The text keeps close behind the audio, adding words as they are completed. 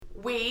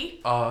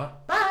We are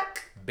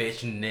back.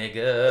 bitch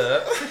nigga.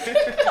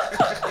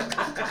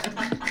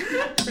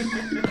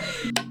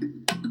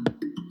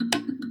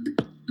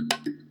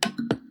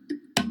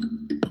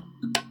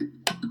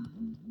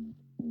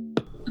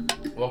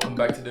 Welcome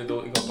back to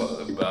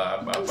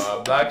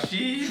the Black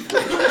Sheep.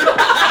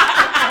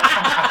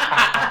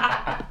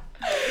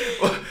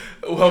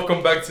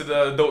 Welcome back to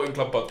the Dalton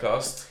Club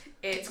podcast.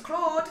 It's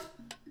Claude.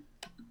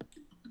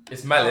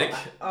 It's Malik.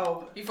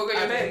 Oh, You forgot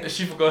your name.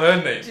 She forgot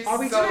her name. Just are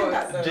we so- doing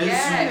that though? Just-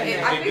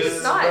 Yeah, I think it's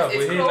Niggas, nice. bruv, It's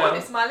we're here Claude. now.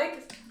 It's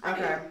Malik.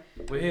 Okay.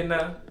 We're here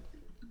now.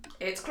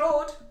 It's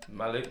Claude.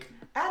 Malik.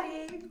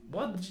 Addie.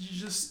 Why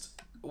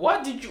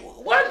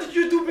did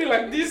you do me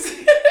like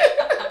this?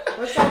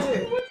 What's that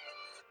do?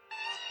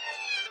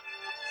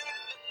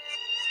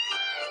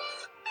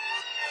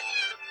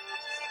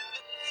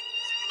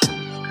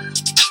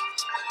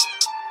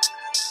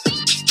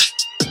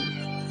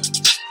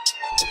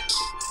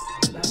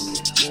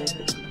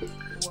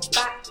 We're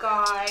back,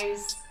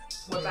 guys.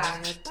 We're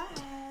back.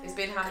 It's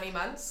been how many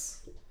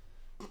months?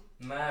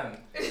 Man.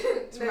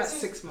 It's been No, like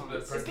 6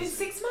 months. It's been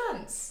 6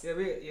 months. Yeah,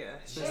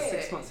 it's been Shit.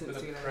 6 months since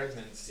With you a left. To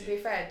pregnancy. be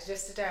fair,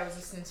 just today I was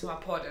listening to my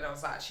pod and I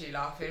was actually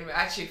laughing. We're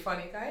actually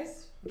funny,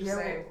 guys. Just Yeah,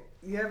 saying.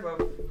 but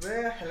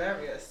we're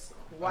hilarious.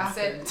 What I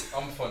said- happened?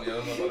 I'm funny, I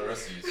don't know about the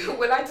rest of you.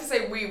 We like to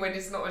say we when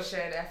it's not a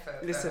shared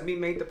effort. Listen, we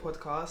made the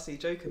podcast, so you're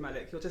joking,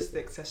 Malik. You're just the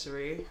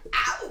accessory.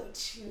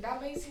 Ouch!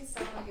 That makes it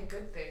sound like a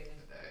good thing,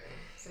 though.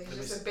 So Let it's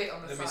me just s- a bit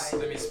on the Let me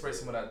side. spray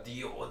some of that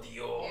Dior.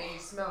 Yeah, you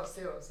smell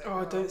still. So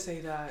Oh, don't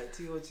say that.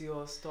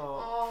 Dior, stop.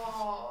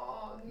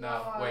 Oh, no.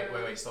 Nah,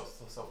 wait, stop.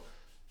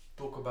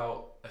 Talk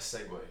about a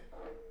segue.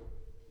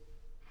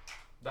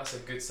 That's a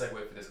good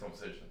segue for this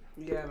conversation.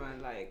 Yeah,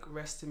 man, like,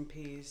 rest in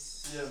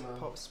peace. Yeah, man.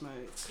 Pop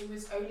Smoke. He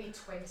was only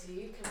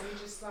 20. Can we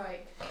just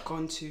like.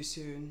 Gone too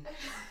soon.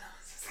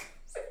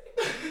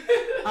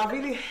 I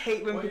really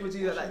hate when Why people you-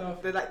 do that. why you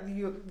Like, they're like,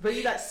 you, when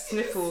you like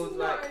sniffled,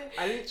 like,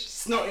 I literally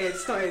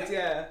snotted,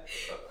 yeah.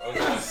 I was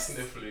just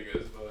sniffling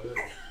as well.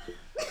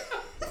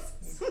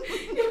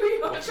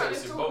 We are What trying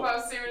choice to you talk both?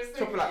 about serious things.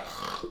 Proper like,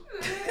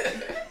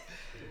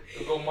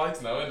 I've got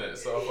mics now, innit?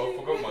 So I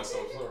forgot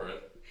myself, sorry.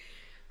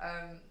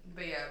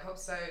 But yeah, Pop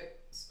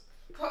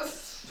Pop Pop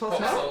Smoke?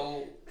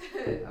 Soul.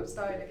 I'm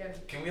starting again.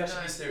 Can we actually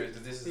No. be serious?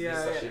 Because this is Yeah,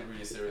 actually yeah. a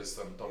really serious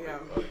topic. Yeah.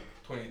 Like,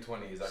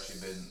 2020 has actually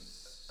been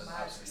an Mad.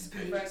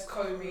 absolute bitch. First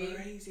Kobe.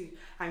 crazy.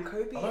 And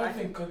Kobe, I don't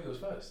think Kobe was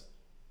first.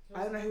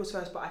 I don't know who was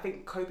first, but I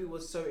think Kobe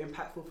was so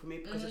impactful for me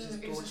because of his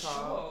It was a daughter.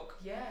 shock.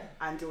 Yeah.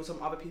 And there were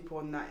some other people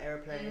on that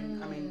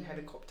airplane. I mean,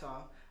 helicopter.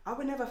 I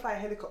would never fly a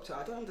helicopter. I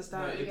don't No,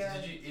 understand. Yeah.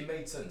 it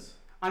made sense.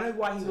 I know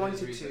why he So his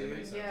wanted reason, it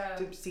made to. sense. Yeah.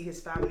 To see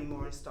his family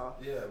more and stuff.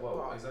 Yeah, well,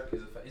 But- exactly.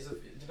 Do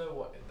you know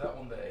what? That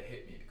one there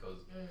hit me because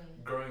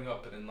growing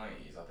up in the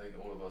 90s, I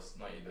think all of us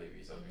 90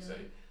 babies, as we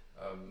say,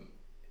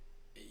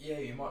 yeah,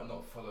 you might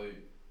not follow,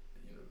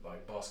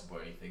 like basketball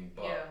or anything,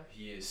 but Yeah.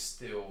 he is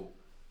still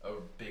a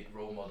big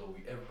role model.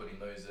 Everybody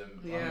knows him.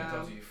 How many Yeah.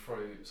 times do you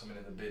throw something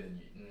in the bin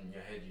and in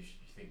your head you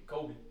think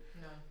Kobe?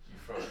 No. You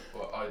throw it.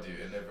 Well, I do,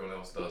 and everyone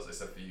else does,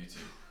 except for you two.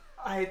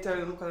 I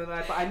don't, I'm not gonna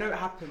lie, but I know it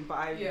happened, but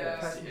I Yeah.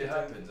 personally It don't.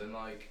 happens, and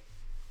like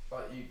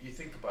you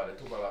think about it,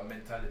 talk about like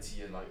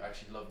mentality and like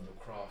actually loving your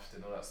craft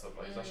and all that stuff.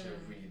 Like he's actually a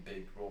really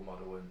big role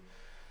model, and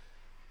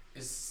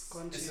it's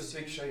Gone too a big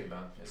soon. shame,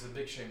 man. It's a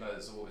big shame that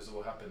it's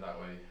all happened that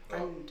way. But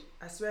And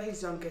I swear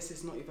his youngest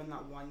is not even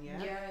that one yet.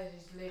 Yeah,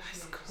 it's literally. That's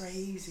just-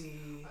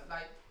 crazy.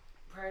 Like,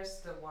 prayers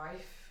to the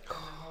wife and the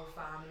whole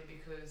family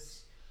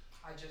because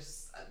I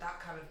just that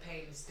kind of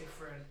pain is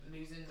different.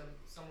 Losing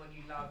someone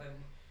you love and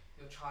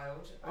your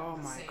child Oh on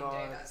the my same God.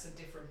 day, that's a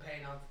different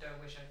pain I don't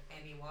wish on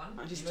anyone.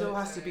 And she You still know,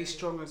 has to be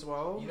strong as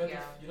well. you know,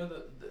 Yeah.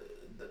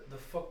 the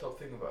fucked up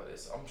thing about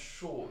this. I'm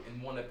sure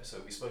in one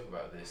episode we spoke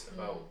about this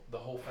about the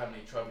whole family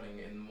traveling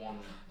in one.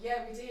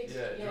 Yeah, we did.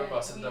 Yeah, do you remember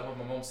I said that when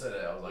my mom said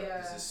it? I was like,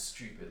 Yeah. this is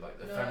stupid. Like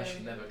the No. family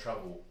should never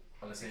travel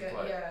on the same Yeah,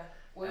 flight. yeah.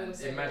 What And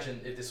was it? imagine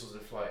if this was a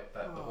flight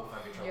that the whole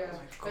family Yeah, travels.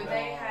 my but God. him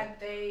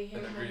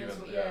An and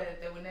agreement, his, yeah.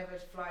 they would never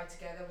fly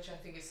together, which I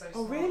think is so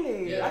Oh smart.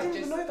 really? Yeah. I didn't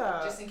even know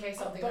that. Just in case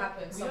something But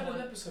happens, we had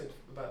someone. an episode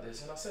about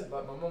this, and I said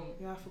like my mom.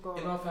 Yeah, I forgot.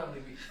 In our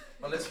family,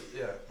 unless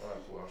alright,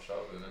 well, I'll shut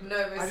up then.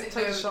 No, but I didn't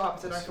tell you to shut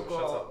up, then I Shut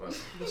forgot. up, man.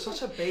 You're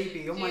such a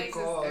baby. Oh my Jesus,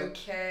 God.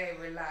 Okay,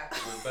 relax.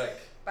 We're back.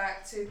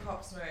 Back to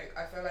Pop Smoke.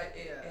 I feel like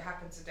it Yeah.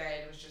 happened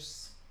today and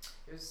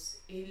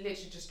he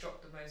literally just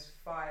dropped the most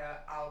fire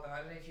album. I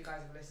don't know if you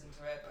guys have listened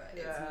to it, but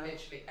Yeah. it's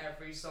literally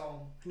every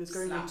song. And he's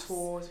going on slaps.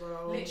 tour as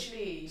well.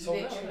 Literally, Sold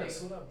out, literally. yeah,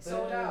 sold out.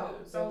 Sold Bare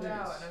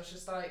out. news. And I was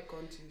just like,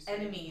 Gone too soon.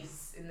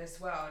 enemies in this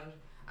world.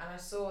 And I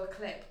saw a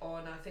clip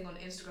on, I think on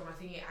Instagram, I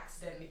think he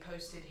accidentally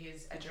posted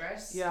his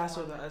address. Yeah, I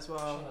saw on that as Shut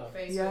well. up.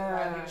 Facebook,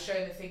 Yeah. and he was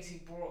showing the things he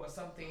brought or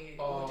something he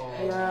Oh.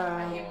 ordered. Yeah.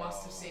 And he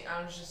must have seen.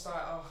 I was just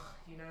like, oh,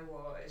 you know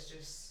what? It's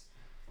just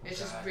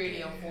God really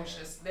damn.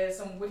 unfortunate. There's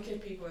some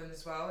wicked people in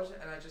this world,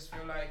 and I just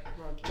feel like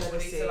Right, we need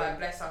jealousy. to like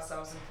bless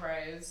ourselves in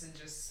prayers and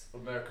just.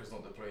 America's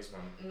not the place,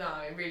 man.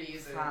 No, it really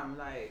isn't. Fam,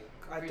 like,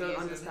 I Really don't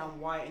isn't.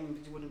 understand why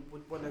anybody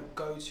would want to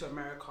go to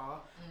America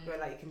where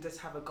like you can just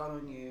have a gun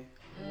on you.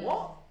 Mm.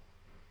 What?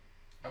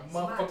 A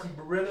motherfucking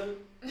Beretta.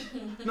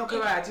 Not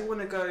gonna lie, I do want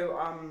to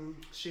go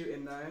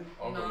shooting though.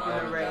 I'll No, go in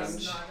Miami. the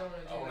range. no, I don't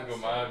want to do I want that. to go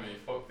Miami.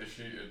 Fuck the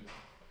shooting.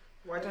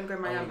 Why don't go I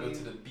want to Miami? go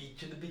to the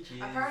beach and the beaches.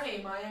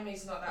 Apparently,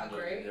 Miami's not that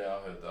great. Yeah,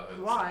 I heard.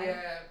 Why?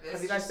 Yeah,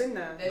 Have you guys been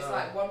there? There's No.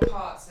 like one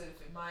part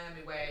of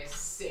Miami where it's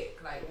sick,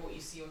 like what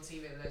you see on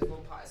TV, and there's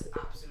one part is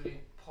absolute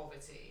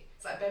poverty.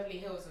 It's like Beverly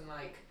Hills and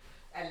like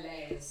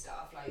LA and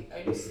stuff. Like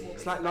only small. It's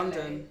bits like of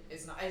London. LA.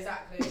 It's not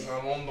exactly. It's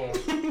in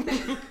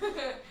London.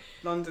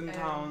 London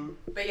town.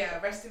 But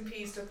yeah, rest in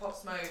peace to Pop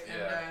Smoke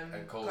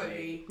and Kobe.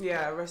 Kobe.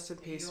 Yeah, rest in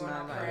peace, You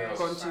man. wanna Like, pray gone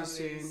for too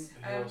families.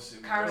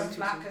 soon. Karen Too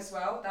Black soon. as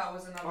well. That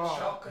was another Oh,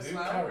 shock as who?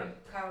 well. Karen?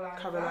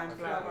 Caroline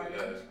Black. Love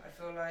Island. I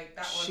feel like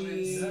that one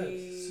She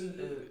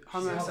was.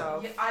 hung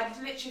herself. Yeah, I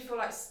literally feel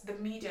like the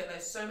media.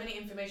 There's so many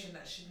information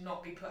that should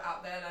not be put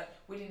out there. Like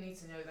we didn't need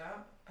to know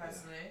that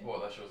personally.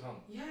 What, that show's hung?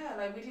 Yeah,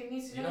 like we didn't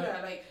need to You know know,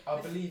 that. Like I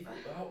believe.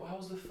 How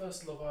was the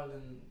first Love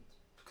Island?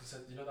 Because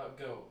you know that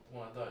girl, the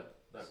one that died,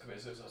 that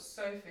committed suicide.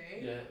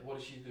 Sophie. Yeah. What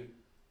did she do?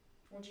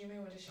 What do you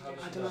mean? What did she How do?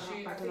 did I she don't know die?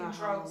 She, how- I I don't know think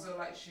how. drugs or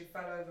like she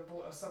fell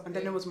overboard or something. And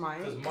then there was Mike.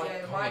 Because Mike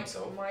yeah, hung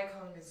himself. Mike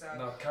hung himself.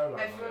 No, Caroline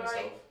I hung feel herself.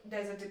 like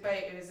there's a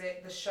debate. Is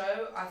it the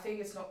show? I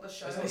think it's not the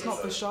show. It's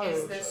not the show.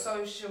 It's the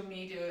social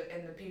media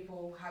and the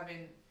people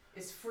having.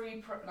 It's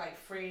free,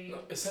 free. No,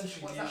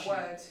 essentially, What's the that issue-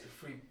 word?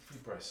 Free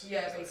press.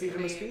 Yeah, basically.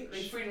 Freedom of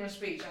speech? Freedom of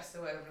speech. That's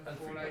the word I'm And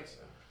looking free for. Like, press.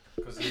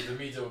 Because the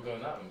media were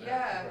going at them.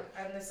 yeah,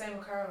 and the same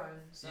with Caroline.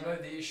 So. You know,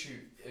 the issue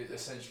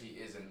essentially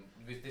is, and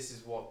this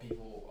is what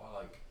people are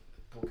like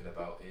talking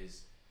about,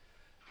 is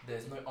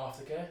there's no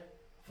aftercare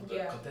for the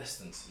Yeah.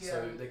 contestants. Yeah.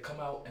 So they come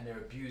out and they're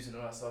abusing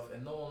and all that stuff,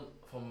 and no one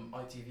from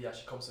ITV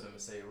actually comes to them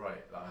and say,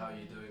 right, like how are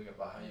you doing,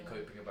 about how you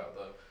coping about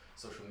the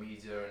social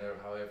media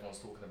and how everyone's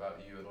talking about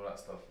you and all that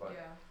stuff. Like,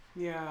 yeah.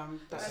 Yeah,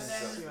 that's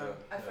essentially then-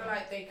 yeah. I feel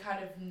like they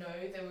kind of know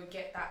they would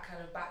get that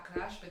kind of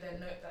backlash, but they're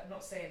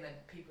not saying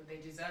that people they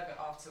deserve it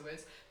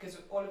afterwards, because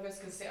all of us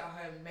can sit at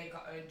home and make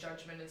our own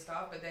judgment and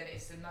stuff, but then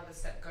it's another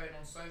step going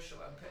on social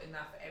and putting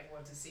that for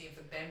everyone to see and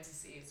for them to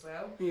see as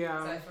well. So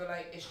Yeah. I feel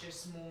like it's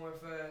just more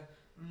of a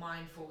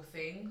mindful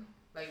thing.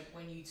 Like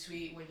when you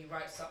tweet, when you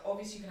write stuff,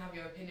 obviously you can have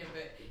your opinion,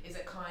 but is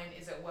it kind,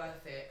 is it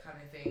worth it kind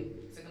of thing?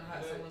 Is it going to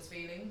hurt Yeah. someone's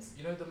feelings?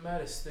 you know, the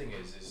maddest thing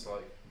is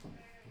like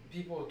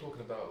people are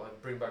talking about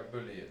like bring back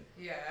bullying,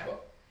 Yeah.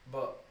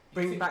 but you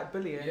Bring think- back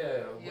bullying.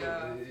 Yeah.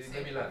 Yeah.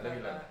 Let me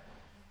learn.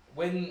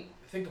 When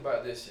think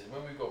about this,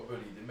 when we got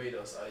bullied, it made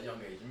us at a young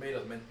age. It made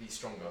us meant to be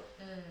stronger.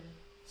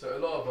 So a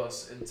lot of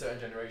us in certain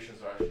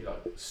generations are actually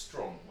like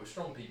strong. We're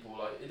strong people.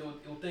 Like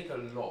it'll take a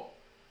lot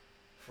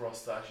for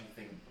us to actually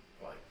think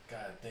like,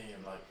 God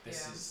damn, like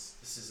this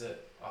is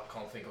it. I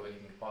can't think of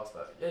anything past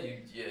that.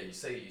 You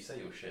say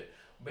your shit.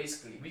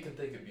 Basically, we can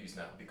take abuse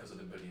now because of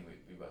the bullying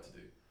we're about to do.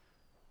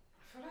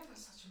 I feel like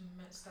that's such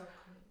a messed up.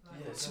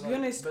 Like, Yeah, To so be like,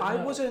 honest, but I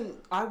now-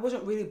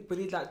 wasn't really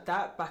bullied like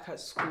that back at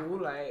school.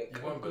 Like,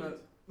 You weren't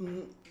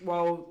bullied,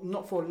 well,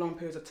 not for long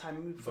periods of time.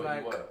 Maybe for but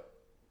like, you were.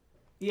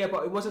 yeah,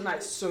 but it wasn't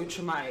like so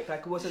traumatic. Like,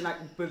 it wasn't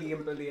like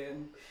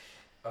bullying.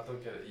 I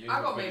don't get it. You I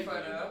were got bullied, made fun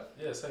bullied. of.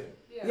 Yeah, same.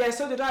 Yeah,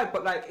 so did I.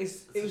 But like,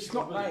 it's It's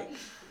not bullying. like.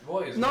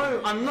 What is No,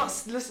 bullying? I'm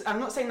not. Listen, I'm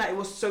not saying that it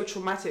was so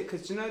traumatic,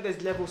 because you know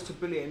there's levels to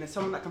bullying. There's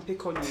someone that can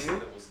pick on you.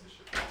 That was the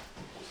shit.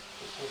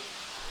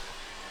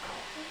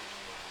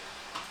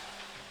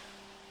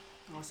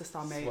 Oh, it's just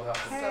our This is mate. what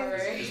happens.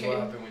 Sorry. This is what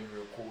happened when you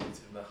record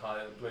in the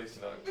high place,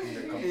 you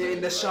know. Yeah,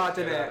 in the shard,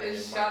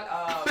 innit? Shut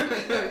up.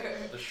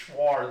 The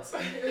Schwartz.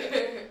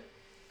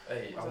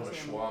 Hey, I want a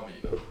shawarma,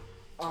 you know.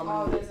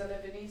 Oh, there's a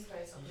Lebanese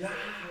place. Yeah,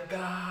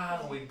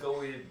 God, we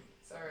go in.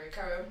 Sorry,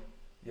 carry on.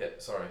 Yeah,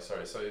 sorry.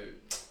 So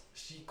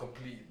she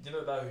you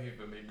know that who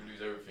made me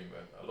lose everything,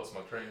 man. I lost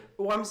my train.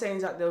 What I'm saying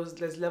is that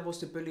there's levels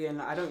to bullying.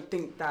 Like, I don't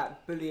think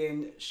that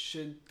bullying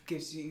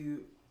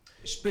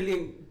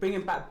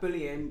bringing back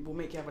bullying will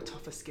make you have a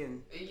tougher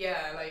skin.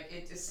 Yeah, like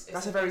it just.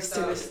 That's a very messed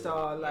up.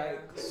 sinister, like,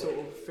 Yeah. sort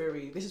of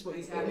theory. This is what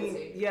you I mean.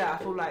 Mentality. Yeah, I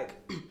feel like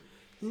you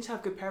need to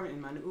have good parenting,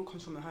 man. It all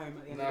comes from the home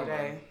at the end of the Nah,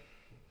 day. man.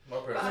 My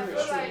parents But I were feel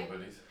actually like-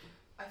 bullied.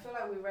 I feel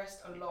like we rest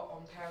a lot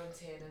on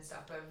parenting and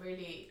stuff, but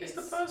really It's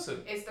the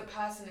person. It's the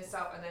person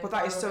itself, and then. But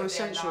that is so however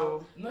they're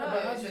essential. No, No,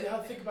 but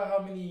it's think about how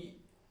many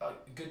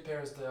good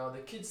parents there are. The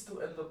kids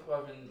still end up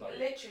having like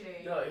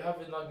Literally.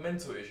 having like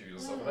mental issues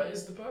and stuff. That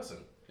is the person.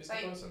 It's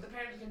Like the person. the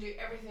parents can do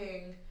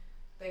everything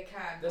they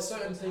can. There's for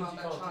certain them to things have you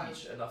that can't child.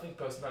 teach, and I think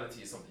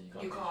personality is something you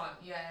can't. You teach. can't.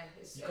 Yeah.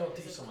 It's, You can't it's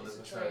teach a- someone it's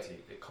their a trait.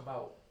 personality. They come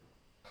out.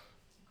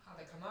 How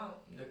they come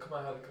out. They come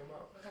out how they come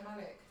out. Look at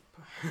Malik.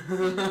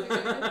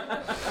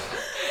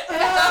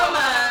 Oh,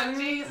 man,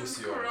 Jesus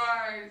Pussy on.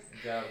 Christ.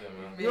 Yeah,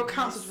 man. You're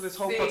cancelled for this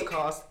whole Sick.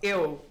 podcast.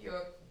 Ill.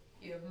 You're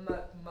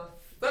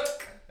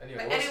fuck. Anyway,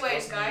 But what's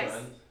anyways, new, guys,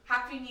 man?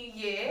 Happy New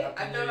Year.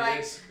 Happy I feel New like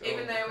Year's.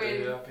 even though we're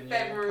in Happy New Year.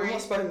 February. I'm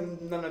not spoiling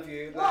none of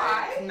you.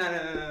 Why? Like,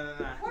 no.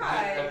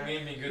 Why? But me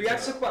and me good We have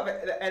to to talk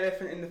about the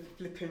elephant in the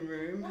flipping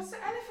room. What's the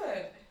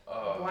elephant?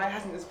 Why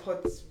hasn't this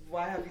pod?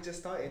 Why have you just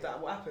started? That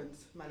what happened,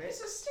 Malik?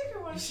 It's a sticker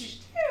one. You see,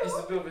 Still.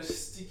 it's a bit of a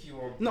sticky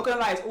one. Not gonna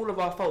lie, it's all of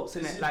our faults,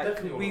 This isn't is it? Like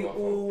definitely we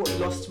all of our all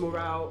lost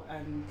morale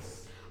and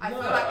I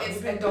No, feel like I'm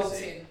it's being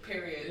adulting,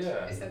 period.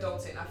 Yeah. It's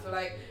adulting. I feel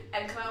like,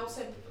 and can I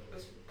also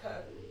put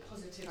a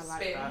positive I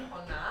like spin that.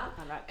 on that?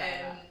 I like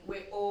that.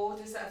 We're all, I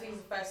think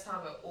it's the first time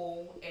we're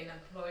all in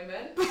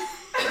employment.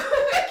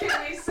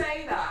 Can we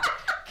say that?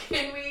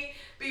 Can we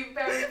be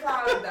very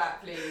proud of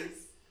that,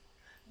 please?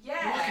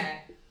 Yeah.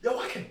 You're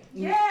working.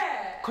 Yeah.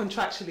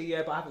 Contractually,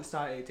 yeah, but I haven't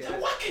started yet.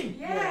 You're working.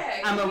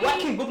 Yeah. I'm a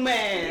working woman.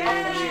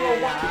 Yeah.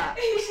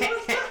 She's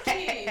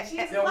lucky.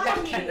 She's You're lucky.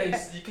 working.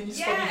 Hey, can you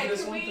stop me Yeah, for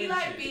this can one we thing?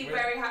 like be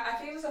very happy? I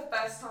think it was the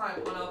first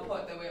time on our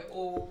pod that we're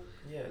all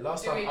Yeah,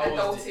 last doing time I was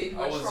adulting, the,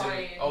 we're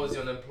trying. I was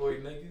the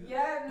unemployed nigga.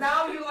 Yeah,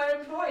 now you are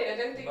employed. I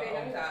don't think No, they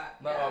know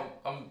that. No,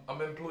 Yeah.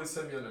 I'm employed,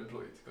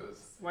 semi-unemployed because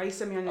Why you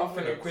send me on I'm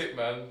your finna quit,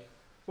 man.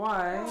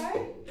 Why?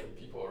 Why?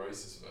 People are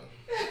racist,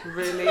 man.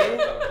 Really? No,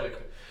 I'm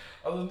joking.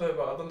 I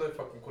don't know if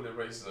I can call it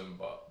racism,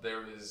 but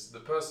there is the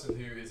person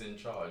who is in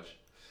charge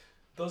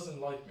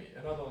doesn't like me,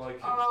 and I don't like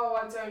him. Oh,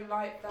 I don't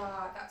like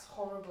that. That's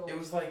horrible. It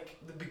was like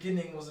the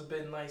beginning was a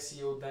bit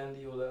nicey or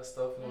dandy, all that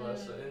stuff and all that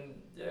stuff, and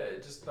yeah,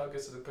 it just now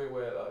gets to the point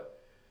where like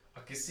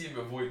I can see him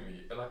avoid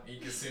me, and like he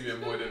can see me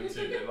avoid him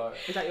too, and like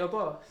Is that your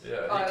boss?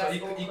 yeah, Oh, he that's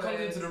comes awkward.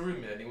 into the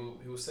room yeah, and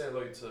he will say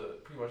hello to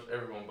pretty much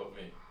everyone but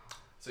me.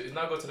 So it's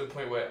now got to the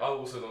point where I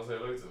also don't say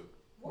hello to him.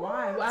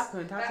 Why? What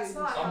happened? How That's did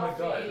not I'm a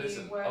healthy guy,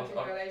 listen, working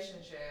I'm-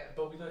 relationship.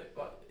 But we don't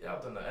like yeah,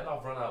 I've done that, and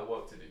I've run out of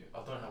work to do.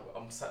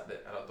 I'm sat there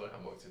and I don't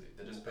have work to do.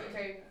 They're just paying me.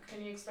 Okay,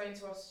 can you explain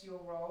to us your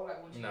role?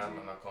 Like, what do you Nah, do?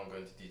 man, I can't go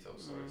into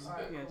details. Sorry, it's a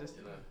Alright, bit, yeah, cool. just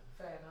you know.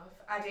 Fair enough.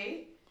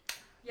 Addy?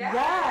 Yeah.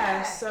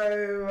 Yeah, so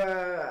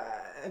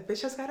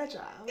bitch has got a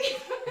job.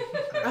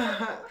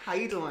 How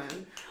you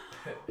doing?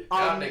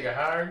 Yeah, nigga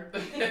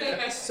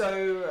hard.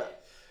 So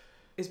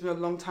it's been a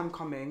long time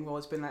coming. Well,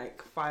 it's been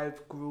like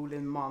 5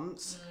 grueling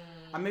months,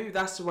 and maybe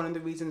that's one of the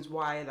reasons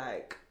why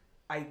like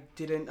I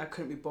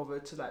couldn't be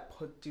bothered to like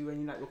do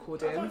any like I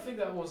recording. don't think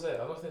that was it.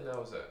 I don't think that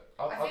was it.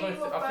 I think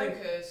you were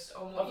focused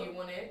on what you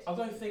wanted. I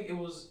don't think it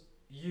was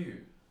you.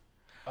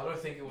 I don't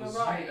think it was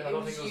You're right, you, and I it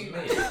don't was think you,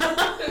 it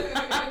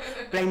was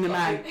me. Blame the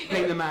man.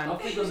 Blame the I man.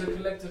 think it was a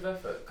collective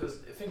effort because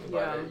think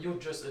about Yeah. it. You're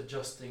just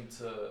adjusting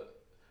to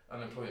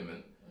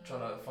unemployment,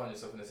 trying to find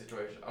yourself in a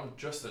situation. I'm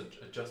just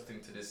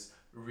adjusting to this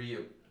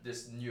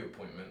new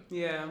appointment,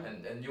 Yeah.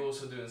 and you're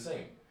also doing the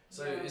same.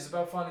 So Yeah. it's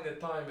about finding the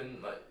time,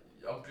 and like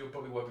you're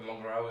probably working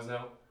longer hours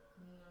now.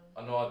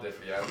 I know I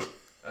definitely am,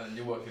 and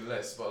you're working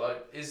less. But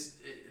like,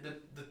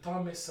 the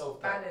time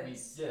itself that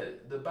Balance.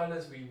 the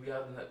balance we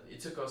haven't had. It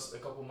took us a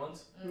couple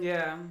months.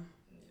 Yeah.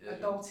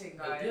 Adulting,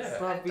 guys. Yeah.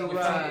 But we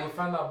Adulting. We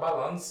found our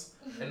balance,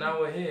 and now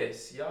we're here,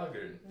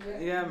 Siagen.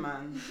 Yeah,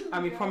 man.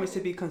 And we promise to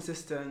be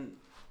consistent.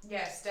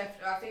 Yes,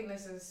 definitely. I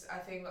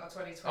think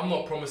 2020. I'm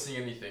not promising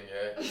anything.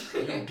 Yeah,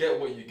 you get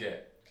what you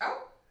get.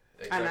 Oh.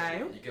 Exactly. I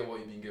know. You get what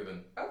you've been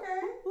given. Okay.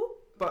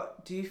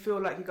 But do you feel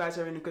like you guys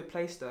are in a good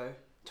place though?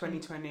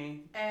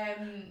 2020. Nah,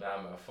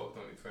 man, fuck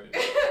 2020.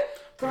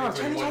 Bro,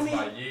 2021 is 2020.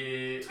 my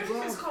year.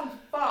 2020's come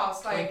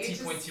fast. Like, it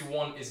just,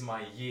 2021 is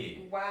my year.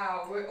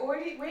 wow, we're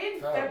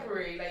in Fam.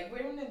 February. Like,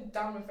 we're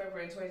done with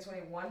February in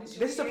 2021. This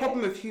is the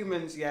problem with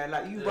humans, yeah.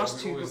 Like you Yeah,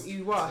 rush we always you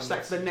to rush the like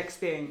next for the thing. next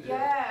thing.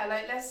 Yeah,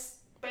 like let's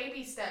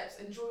baby steps.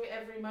 Enjoy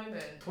every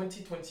moment.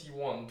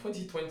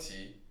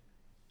 2020,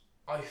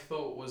 I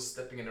thought was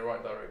stepping in the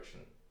right direction.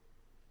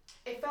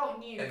 It felt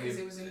new And because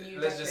it was a new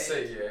Let's decade. just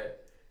say, yeah,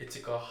 it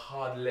took a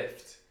hard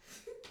left.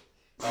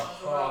 A Well,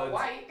 hard.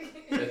 white.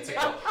 It took a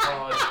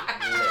hard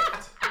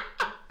left.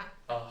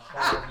 A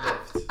hard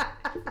left.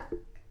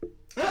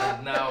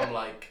 And now I'm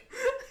like,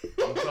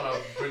 I'm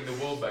trying to bring the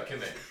world back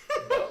in it.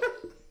 But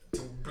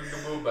to bring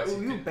the world back, Oh,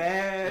 it you could- it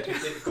bad. could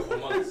take a couple of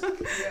months.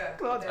 Yeah.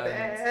 God yeah.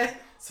 bad.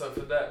 So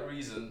for that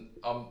reason,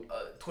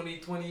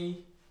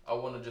 2020, I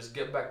want to just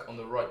get back on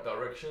the right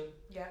direction.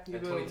 Yeah. You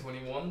And will.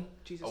 2021,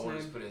 Jesus I want to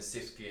name. just put in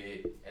sixth gear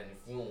and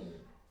vroom,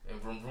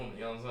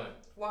 you know what I'm saying?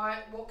 Why?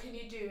 What can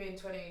you do in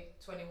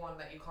 2021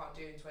 that you can't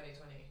do in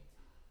 2020?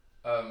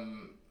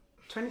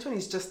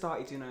 2020's just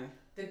started, you know.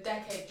 The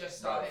decade just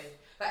started.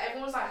 Like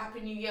everyone's like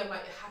Happy New Year. I'm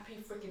like happy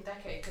freaking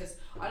decade because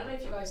I don't know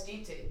if you guys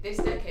deeped it. This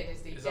decade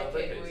is the It's our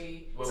decade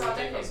decade. it's Where our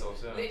we take decade.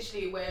 ourselves, yeah.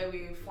 Literally where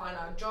we find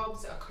our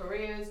jobs, our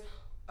careers,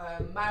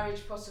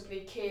 marriage,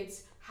 possibly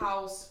kids,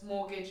 house,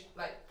 mortgage,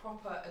 like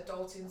proper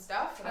adulting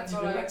stuff. And I Andy,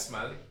 feel like relax,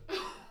 man.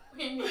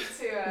 we need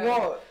to.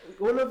 What?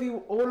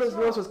 All of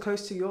yours was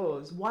close to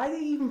yours. Why are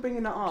you even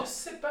bringing that up?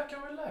 Just sit back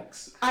and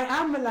relax. I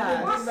am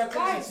relaxed. What? What?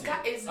 Guys,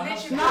 it's I have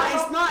literally. to-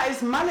 No, it's not.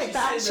 It's Malik She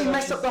that said actually that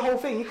messed up the whole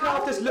thing. You could have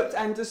How? just looked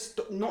and just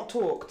not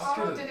talked. How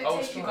long couldn't. did it I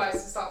was take you trying.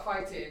 guys to start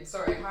fighting?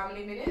 Sorry, how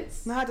many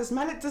minutes? Nah, just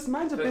Malik, just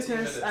mind your 30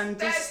 business minutes. and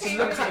just 30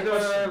 look at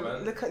minutes.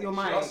 the look at your She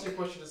mic. asked you a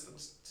question,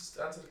 just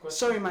answer the question.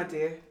 Sorry, my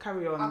dear.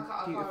 Carry on, I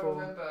can't beautiful.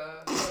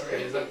 remember. Yeah,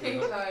 Sorry. exactly.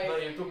 Like, No,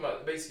 you're talking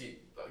about basically,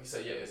 like you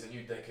said, yeah, it's a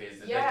new decade.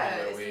 It's the yeah,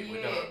 decade it's where the we're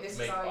year. gonna This is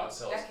make our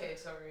ourselves. decade.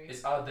 Sorry.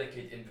 It's our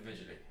decade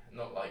individually,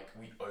 not like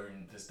we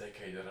own this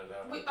decade.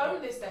 We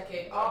own this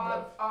decade. No,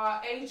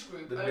 Our age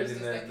group The owns this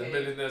millionaires, decade. the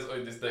millionaires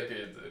own this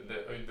decade, and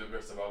they own the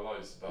rest of our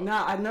lives. But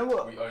Nah, I know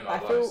what we own our I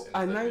lives. feel. in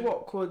I this know decade.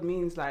 what chord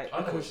means, like I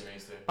know what because she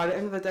means too. by the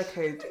end of the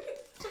decade,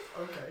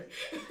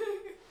 Okay.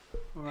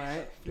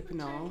 Alright,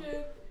 flipping out.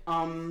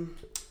 Chicken.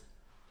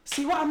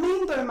 See what I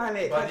mean though,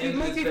 Malik? By Like the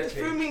end of you this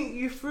threw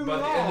me By the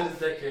end off. of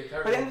the decade,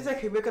 By the end of the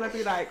decade, we're gonna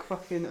be like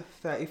fucking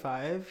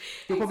 35.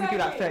 You'll probably be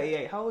like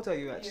 38. How old are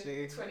you actually?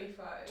 You're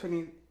 25.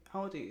 20.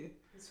 How old are you?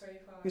 He's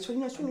 25. You're 20.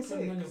 No, I'm putting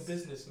 26. on your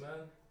business, man.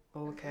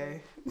 Oh,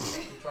 okay. I'm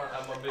trying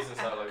to add my business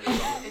out like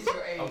this. It's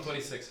your age. I'm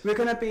 26. We're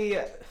gonna be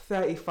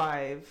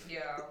 35. Yeah.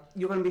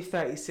 You're gonna be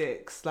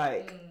 36.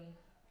 Like Mm.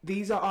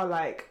 these are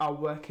like our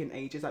working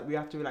ages. Like we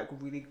have to like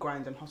really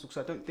grind and hustle.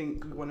 So I don't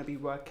think we want to be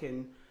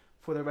working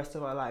for the rest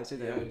of our lives,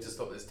 Yeah, we need to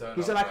stop this turn.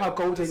 These are like our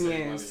golden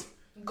years.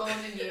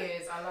 Golden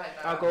years, I like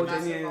that. Our golden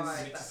That's the years. vibe,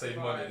 We need to that's save the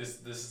money. vibe.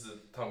 This is the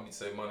time we need to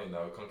save money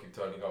now. We can't keep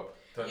turning up.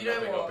 You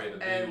know what, Paying the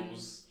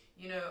bills.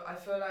 You know, I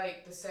feel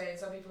like the saying,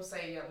 some people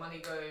say, yeah, money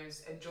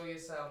goes, enjoy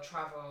yourself,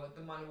 travel,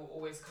 the money will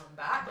always come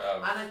back.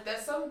 And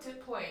there's some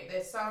point,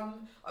 there's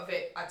some of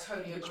it I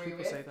totally Which agree people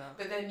with. say that.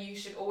 But then you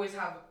should always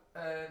have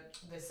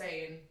the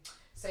saying,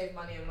 save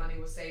money and money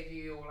will save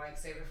you, or like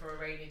save it for a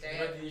rainy day.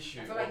 You know the issue.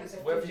 I feel like it's a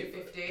where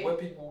 50-50. Where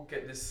people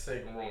get this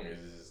saying wrong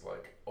is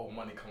like, oh,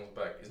 money comes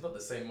back. It's not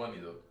the same money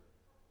though.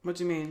 What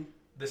do you mean?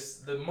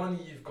 The money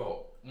you've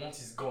got,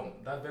 once it's gone,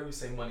 that very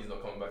same money is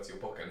not coming back to your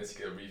pocket unless you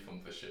get a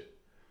refund for shit.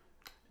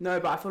 No,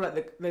 but I feel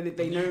like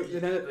they know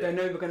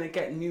we're gonna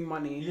get new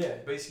money. Yeah,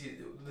 basically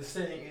the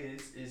saying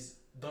is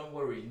don't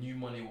worry, new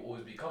money will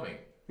always be coming.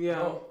 Yeah.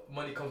 Not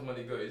money comes,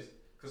 money goes.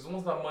 Because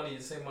once that money,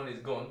 the same money is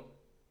gone,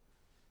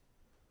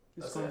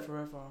 It's that's gone it.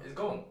 forever. it's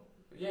gone.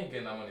 You ain't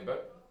getting that money back.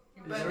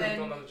 But already then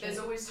gone down the there's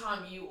chain. always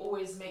time, you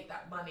always make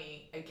that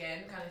money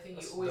again, kind of thing.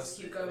 You always That's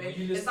keep it. going. Were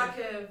you It's listening? like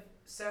a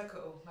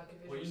circle, like a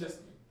visual Were you circle.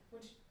 listening?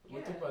 Yeah.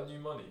 We're talking about new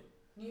money.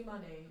 New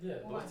money. Yeah,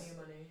 What but about new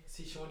money?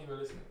 See, she won't even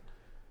listen.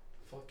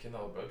 Fucking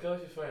hell, bro. Get off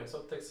your phone.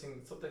 Stop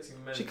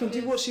texting men. She can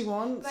do what she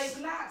wants. Like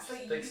relax,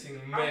 like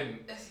Texting men.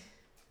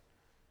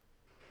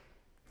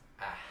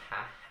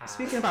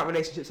 Speaking about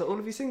relationships, are all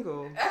of you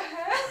single?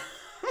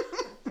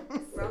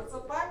 Sounds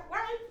about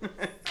right.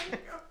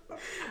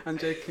 I'm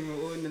joking.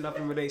 We're all in a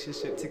loving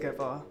relationship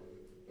together.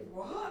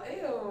 What?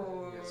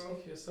 Ew. Yeah,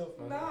 speak for yourself,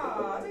 man.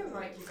 Nah, I didn't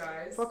like you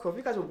guys. Fuck off.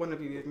 You guys would want to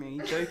be with me.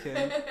 You joking?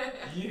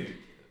 You.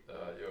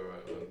 You're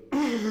right,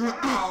 man.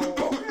 Wow.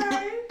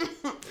 Okay.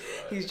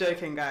 He's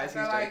joking, guys. I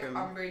feel He's like joking.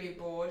 I'm really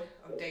bored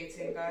of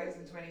dating, guys.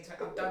 In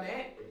 2020, I've done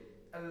it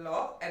a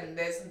lot, and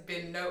there's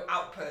been no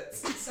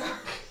outputs. So I'm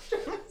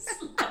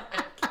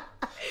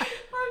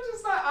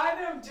just like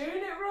either I'm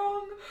doing it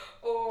wrong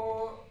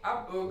or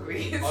I'm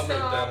ugly. I know So,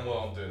 damn well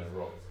I'm doing it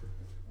wrong.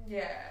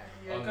 yeah,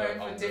 you're I know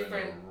going I'm for doing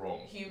different it wrong.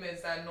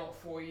 humans that are not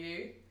for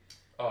you.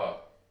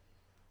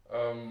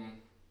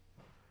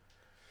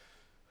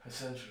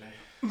 Essentially.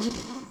 I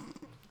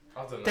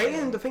don't know.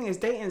 Dating, the thing is,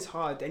 dating's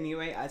hard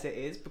anyway, as it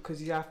is,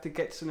 because you have to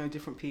get to know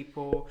different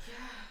people.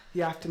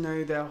 You have to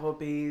know their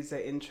hobbies,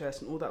 their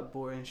interests, and all that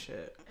boring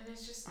shit. And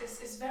it's just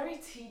it's very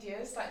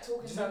tedious, like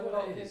talking Do to you know a what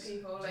lot it of is?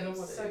 people. Do Like you know it's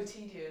what it so is?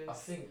 tedious. I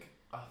think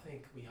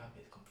we have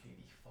it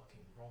completely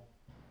fucking wrong.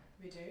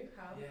 We do?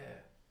 How? Yeah.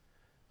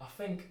 I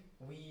think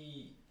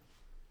we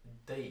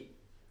date,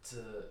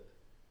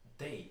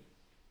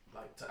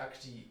 like to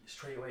actually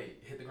straight away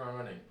hit the ground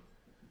running.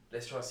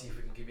 Let's try to see if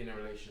we can get in a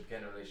relationship,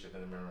 and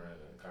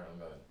carry on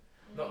going.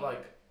 Not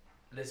like,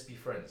 let's be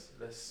friends.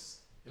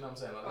 You know what I'm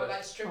saying? Or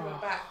like strip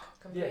it back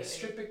completely. yeah,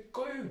 strip it.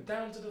 Go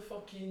down to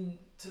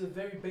the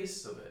very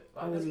basis of it.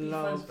 Like, I let's would be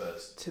love friends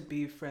first. to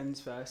be friends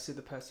first to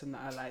the person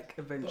that I like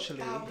eventually.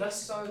 But that's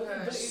so good.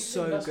 That's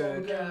So what we're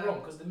good. getting Yeah. wrong.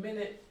 Because the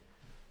minute,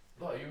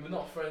 like, we're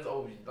not friends.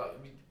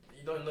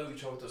 You don't know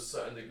each other to a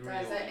certain degree.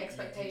 There's or like you-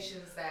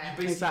 expectations You there.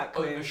 basically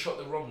Exactly. overshot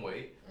the wrong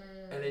way,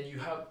 Mm. and then you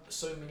have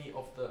so many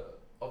of the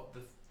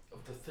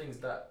things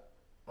that,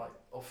 like,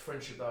 of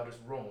friendship that are just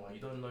wrong. Like, you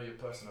don't know your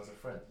person as a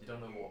friend. You don't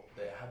know what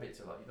their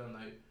habits are like. You don't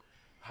know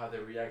how they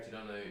react. You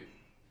don't know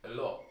a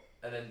lot.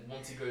 And then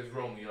once it goes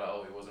wrong, you're like,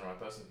 oh, he wasn't the right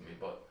person for me.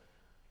 But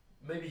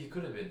maybe he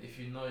could have been if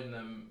you'd known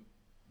them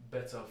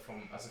better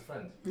from as a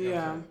friend. You know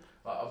what I'm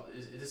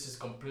saying? Like, this is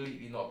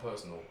completely not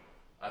personal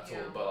at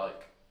Yeah. all. But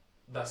like,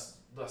 that's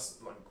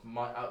like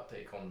my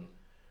outtake on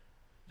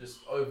just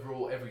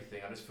overall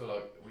everything. I just feel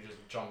like we just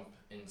jump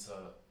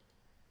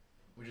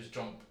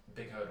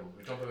big hurdles.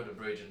 We jump over the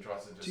bridge and try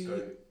to just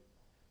go.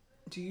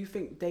 Do you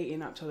think dating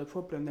apps are the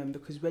problem then?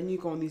 Because when you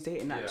go on these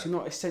dating apps, Yeah. you're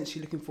not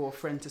essentially looking for a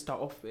friend to start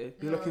off with.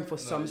 You're No. looking for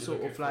No, some you're sort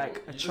looking of for- like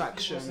you just-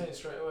 attraction. People are saying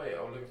straight away,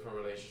 oh, looking for a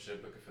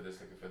relationship, looking for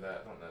this, looking for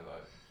that. Don't they?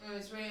 Like, No,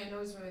 it's really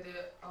annoys me with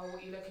it. Oh,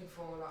 what are you looking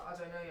for? Like, I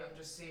don't know yet. I'm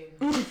just seeing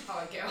how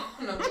I get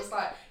on. I'm just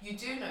like, you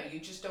do know. You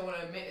just don't want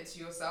to admit it to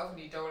yourself, and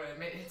you don't want to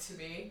admit it to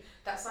me.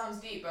 That sounds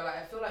deep, but like,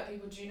 I feel like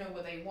people do know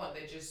what they want.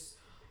 They just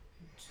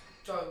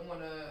don't want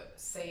to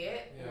say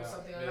it or Yeah,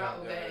 something like yeah, that,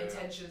 or yeah, their yeah.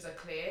 intentions are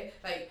clear.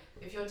 Like,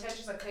 if your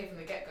intentions are clear from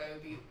the get go,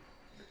 it'll be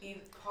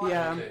part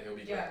Yeah. okay, he'll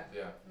be Yeah.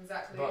 great. Yeah.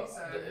 exactly. But,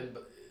 so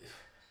but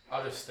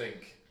I just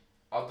think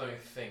I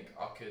don't think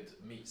I could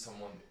meet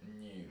someone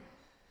new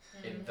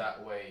in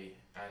that way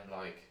and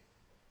like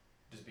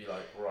just be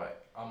like, right,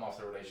 I'm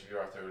after a relationship,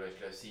 you're after a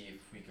relationship. Let's see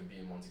if we can be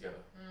in one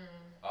together.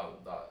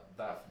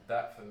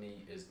 That for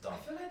me is done. I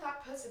feel like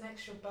that puts an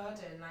extra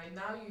burden. Like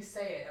now you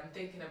say it, I'm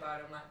thinking about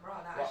it. I'm like, bro,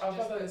 that. Like, I've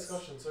had that puts...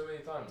 discussion so many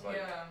times,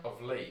 like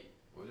of late,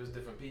 with just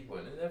different people,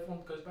 and then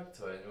everyone goes back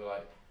to it, and you're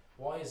like,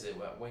 why is it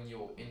that when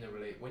you're in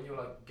when you're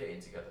like getting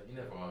together, you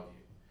never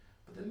argue,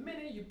 but the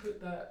minute you put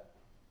that,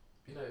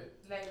 you know,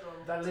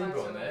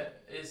 label on there,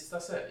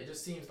 that's it. It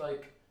just seems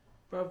like,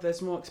 bro,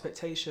 there's more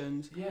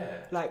expectations.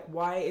 Yeah. Like,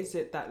 why is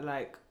it that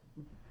like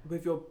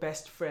with your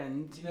best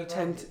friend you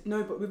tend to,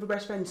 no, but with your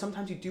best friend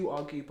sometimes you do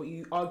argue, but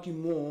you argue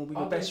more with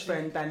your best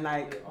friend than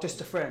like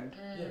just a friend.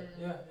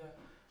 Yeah.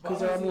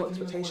 Because there are more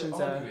expectations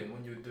there. Arguing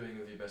when you're doing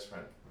with your best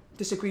friend.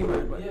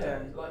 Disagreement, right?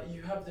 Yeah, like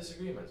you have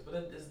disagreements, but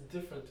then there's a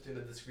difference between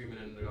the disagreement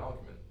and the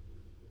argument.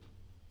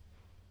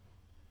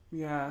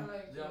 Yeah. You know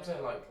what I'm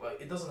saying? Like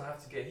it doesn't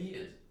have to get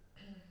heated.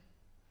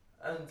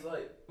 And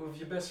like with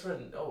your best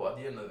friend, at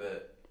the end of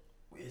it,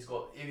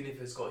 even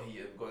if it's got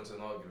heated, we've got into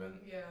an argument.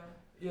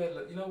 Yeah,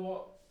 like, you know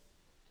what?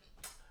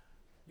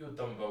 You're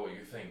dumb about what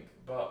you think,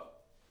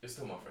 but you're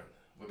still my friend.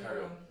 We'll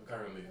carry on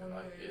moving.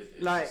 Like it's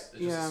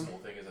just a small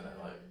thing, isn't it?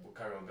 Like we'll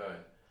carry on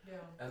going. Yeah.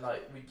 And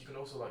like you can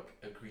also like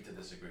agree to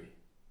disagree.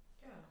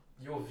 Yeah.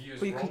 Your views.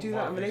 But you can do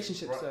that in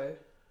relationships though.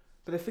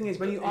 But the thing is,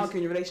 when you argue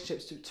in your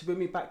relationships, to bring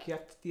me back, you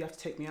have to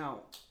take me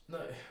out. No.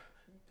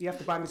 You have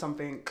to buy me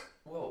something.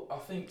 Well, I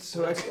think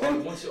so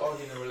once you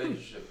argue in a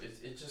relationship,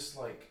 it's just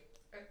like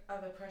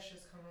other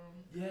pressures come on.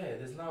 Yeah,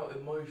 there's now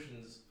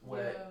emotions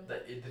where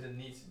that it didn't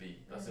need to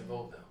be. That's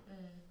involved now.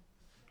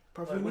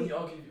 Like when you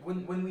argue,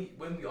 when we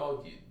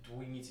argue, do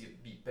we need to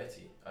be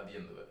petty at the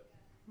end of it?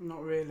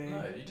 Not really.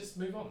 No, you just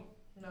move on.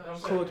 No, you know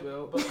Claude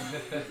will. But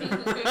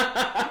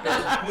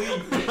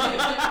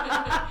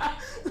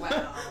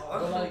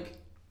like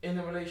in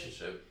a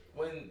relationship,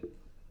 when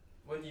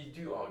you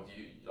do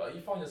argue, like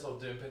you find yourself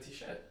doing petty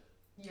shit.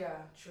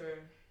 Yeah,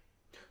 true.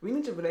 We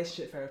need a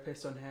relationship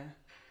therapist on here.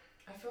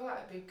 I feel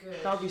like it'd be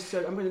good. That would be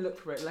so. I'm going to look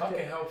for it. I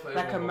can help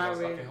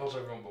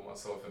everyone but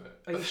myself in it.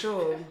 Are you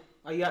sure?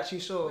 Are you actually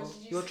sure?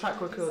 Your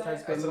track record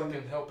has been. I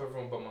can help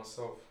everyone but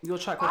myself. Your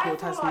track record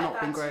has not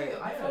been great.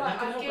 I feel like you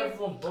can help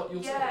everyone but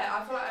yourself. Yeah,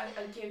 I feel like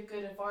I give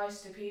good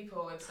advice to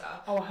people and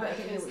stuff. Oh, I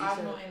think because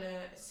I'm not in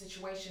a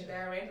situation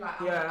they're in. Like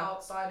I'm an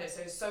outsider,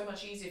 so it's so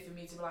much easier for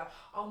me to be like,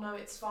 oh no,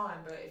 it's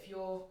fine. But if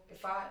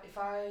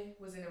I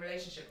was in a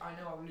relationship, I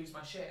know I would lose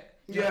my shit.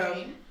 Do you know what I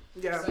mean?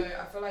 Yeah. So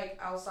I feel like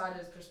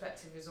outsiders'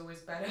 perspective is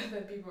always better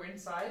than people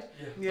inside.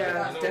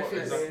 Yeah,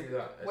 definitely. Exactly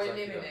that. We're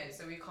living it,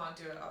 so we can't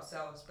do it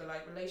ourselves. But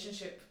like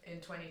relationship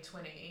in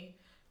 2020,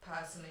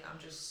 personally,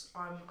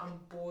 I'm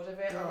bored of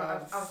it.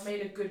 I've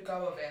made a good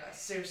go of it. Like,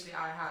 seriously,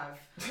 I have.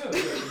 You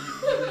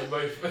and me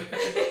both.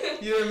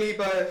 You and me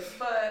both.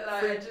 But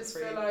like, I just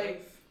feel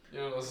like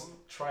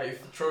truth.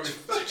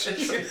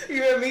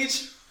 You and me.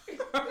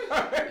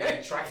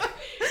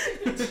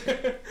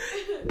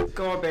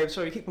 Go on, babe.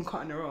 Sorry, you keep on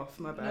cutting her off.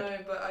 My bad. No,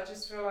 but I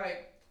just feel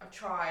like I've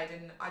tried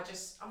and I'm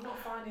not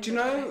finding. Do you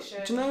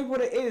know what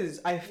it is?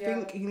 I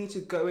think you need to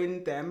go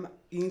in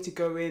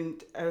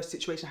a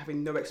situation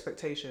having no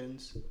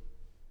expectations.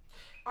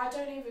 I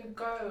don't even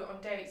go on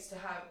dates to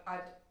have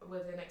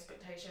with an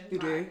expectation. You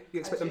do?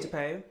 You expect them to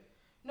pay?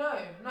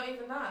 No, not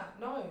even that.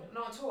 No,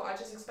 not at all. I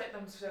just expect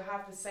them to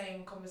have the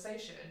same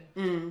conversation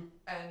and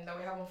that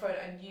we have on phone.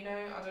 And you know,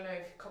 I don't know,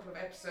 a couple of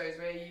episodes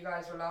where you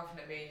guys were laughing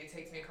at me. It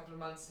takes me a couple of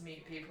months to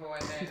meet people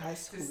and then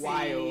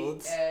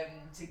wild.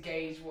 To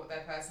gauge what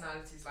their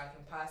personality is like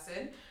in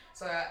person.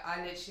 So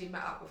I literally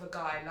met up with a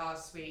guy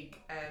last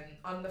week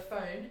on the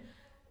phone.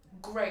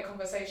 Great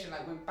conversation,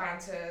 like we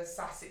banter,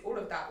 sassy, all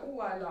of that.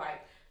 All I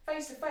like.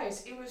 Face to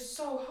face, it was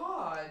so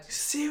hard.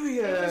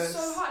 Serious? It was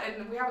so hard,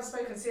 and we haven't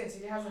spoken since.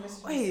 He hasn't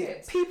messaged me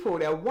since. People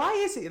there, why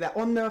is it that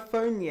on the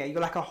phone, you're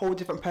like a whole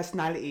different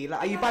personality?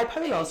 Like, are you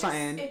bipolar or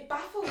something? It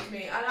baffled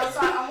me, and I was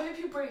like, I hope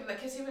you bring,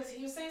 like, because he was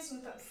saying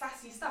some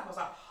sassy stuff. I was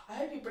like, I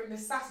hope you bring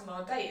this sass on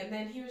our date, and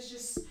then he was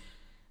just,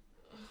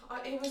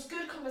 it was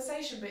good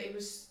conversation, but it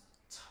was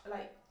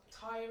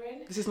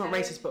tiring. This is not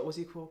racist, but was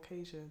he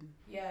Caucasian?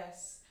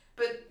 Yes.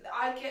 But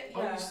I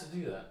used to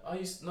do that. I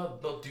used to not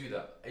do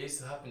that. It used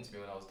to happen to me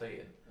when I was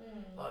dating.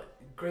 Like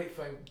great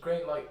phone,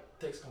 great like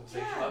text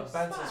conversation, like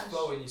banter's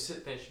flowing. You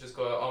sit there and she just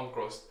got her arm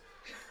crossed,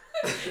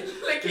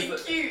 looking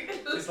cute.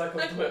 It's like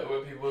on Twitter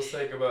where people are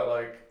saying about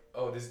like,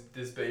 oh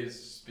this babe's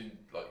just been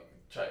like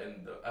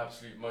chatting the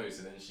absolute most,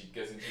 and then she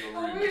gets into your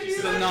room and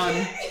she's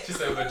none. She's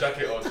there with a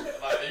jacket on. Like,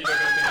 are you not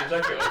gonna take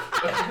your jacket off?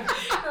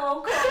 No,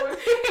 I'm cold.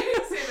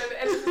 Sitting at the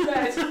end of the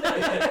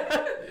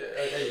bed.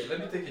 Hey, let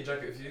me take your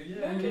jacket for you.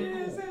 Yeah, okay,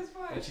 cool. That's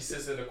fine. And she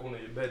sits in the corner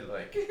of your bed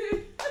like,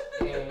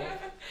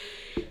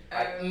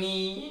 like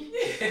me.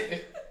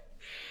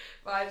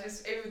 But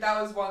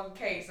that was one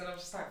case, and I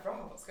was just like, bro,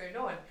 what's going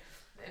on?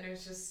 And it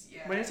was just,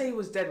 When you say he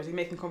was dead, was he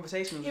making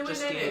conversation?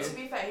 To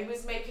be fair, he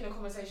was making a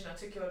conversation. I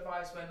took your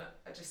advice when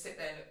I just sit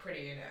there and look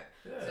pretty in it.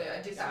 Yeah. So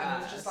I did that,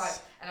 and it was just like,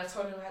 and I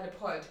told him I had a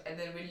pod, and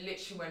then we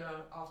literally went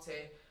on after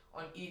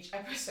on each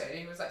episode. And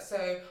he was like,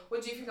 so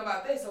what do you think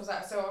about this? I was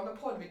like, so on the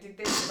pod we did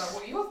this. I was like,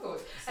 what are your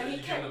thoughts? So and you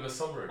give them a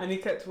summary. And he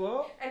kept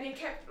what? And he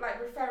kept like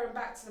referring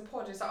back to the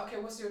pod. It's like, okay,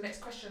 what's your next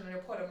question on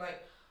your pod? I'm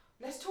like,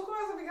 let's talk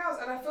about something else.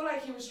 And I feel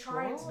like he was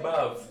trying to make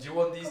Bruv, do you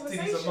want these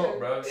titties or not,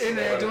 bro? Do you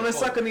want to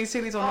suck on these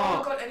titties or Oh not?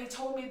 my god, and he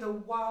told me the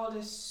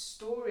wildest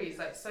stories.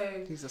 Like,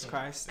 so. Jesus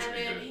Christ. And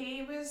then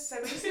he was, so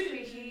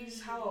basically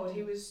he's how old?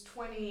 He was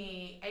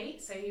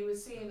 28, so he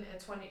was seeing a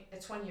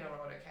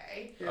 20-year-old,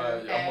 okay?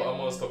 I'm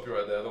gonna stop you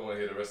right there. I don't want to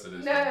hear the rest of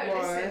this. No,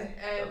 Why?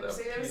 listen.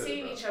 So they were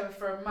seeing each other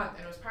for a month,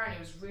 and it was apparently it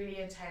was really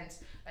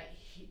intense. Like,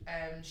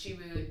 she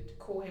would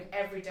call him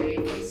every day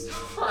in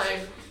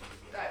FaceTime.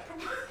 Like,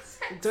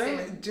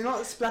 Do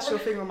not splash your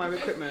thing on my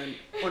equipment,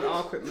 on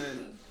our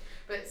equipment.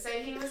 But so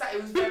he was like,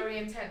 it was very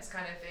intense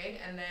kind of thing,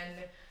 and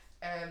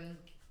then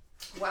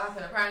what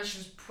happened? Apparently she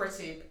was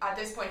pretty. At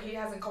this point, he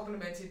hasn't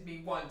complimented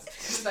me once.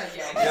 He was like,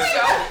 yeah, this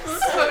girl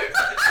is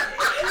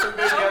so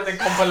He hasn't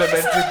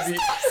complimented me.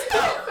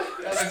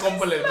 He hasn't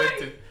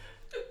complimented.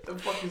 The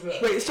fuck is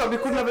that? Wait, stop, you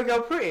called another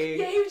girl pretty?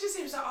 Yeah, he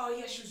was like, oh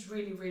yeah, she was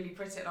really, really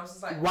pretty. And I was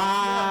just like, wow. You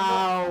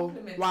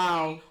have not complimented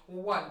me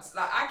once.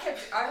 Like,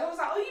 I was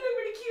like, oh, you look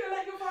really cute, I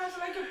like your vibes, I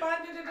like your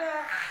band,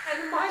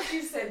 and my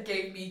dude said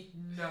gave me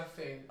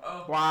nothing.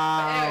 Oh.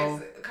 Wow.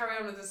 But anyways, carry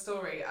on with the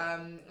story.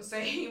 So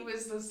he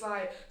was just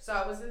like, so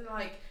I was in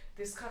like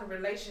this kind of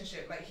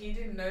relationship, like he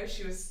didn't know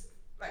she was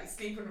like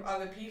sleeping with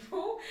other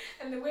people,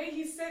 and the way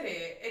he said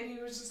it, and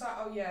he was just like,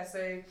 oh yeah,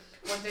 so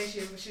one day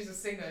she's a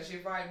singer, she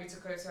invited me to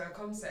go to her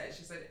concert.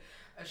 She said,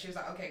 she was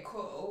like, okay,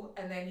 cool.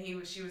 And then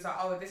she was like,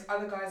 oh, this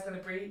other guy's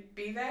gonna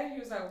be there. He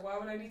was like, why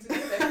would I need to be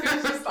there? He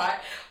was just like,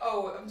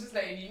 oh, I'm just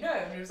letting you know.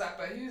 And he was like,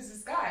 but who's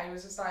this guy? He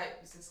was just like,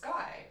 it's this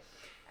guy.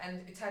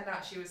 And it turned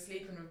out she was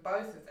sleeping with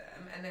both of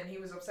them, and then he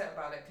was upset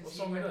about it because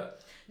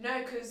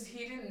No, because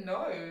he didn't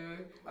know.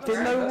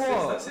 Didn't know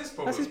what? That's his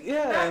problem.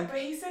 Yeah. No,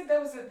 but he said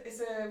it's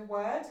a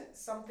word,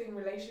 something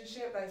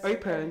relationship. Like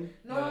Open.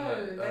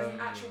 No, there's an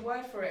actual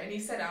word for it, and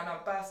he said it, and I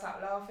burst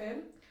out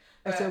laughing.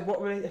 It's a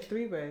what? A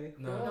three-way?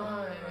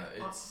 No.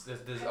 It's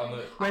there's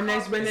when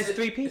there's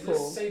three people.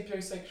 Is it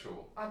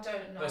sapiosexual? I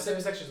don't know. No,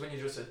 sapiosexual is when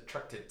you're just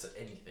attracted to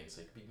anything. So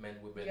it could be men,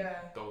 women,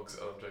 dogs.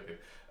 Oh, I'm joking.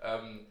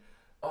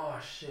 Oh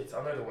shit!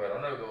 I know the word.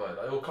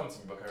 It will come to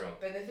me, but carry on.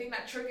 But the thing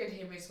that triggered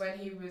him is when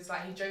he was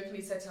like, he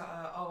jokingly said to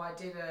her, "Oh, I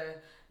did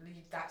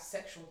that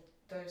sexual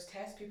those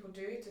tests people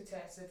do to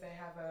test if they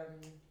have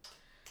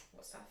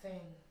what's that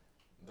thing."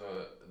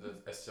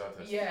 The STI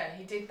test. Yeah,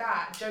 he did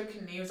that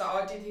jokingly. He was like, "Oh,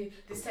 I did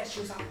this test." She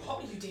was like,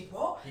 "What? You did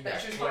what?" He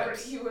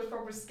was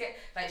probably scared.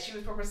 Like she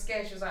was probably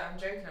scared. She was like, "I'm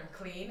joking. I'm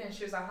clean." And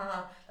she was like,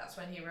 "Huh." That's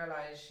when he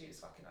realized she was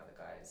fucking other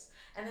guys.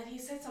 And then he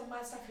said some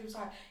mad stuff. He was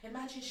like,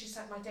 "Imagine she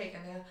sucked my dick,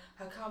 and then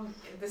her cum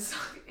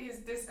is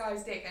this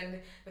guy's dick,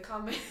 and the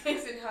cum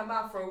is in her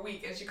mouth for a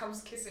week, and she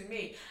comes kissing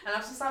me." And I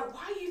was just like,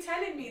 "Why are you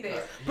telling me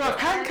this?" Bro,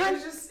 it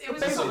was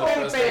just a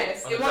whole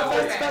mess. It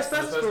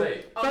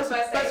was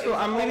First of all,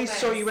 I'm really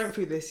sorry you went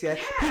through this. Yeah,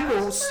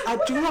 people, I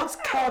do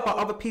not care about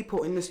other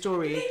people in the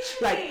story.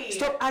 Literally. Like,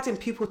 stop adding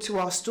people to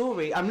our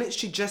story. I'm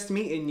literally just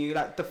meeting you.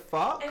 Like, the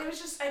fuck. And it was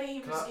just, and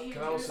he was,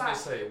 Can I also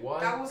just say why?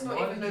 That was not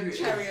even the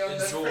cherry on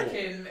the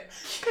freaking.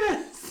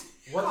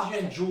 Why did you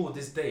endure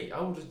this day? I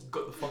would have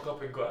got the fuck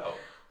up and got out.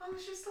 I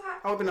was just like,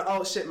 I would have been like,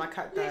 oh shit, my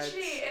cat died.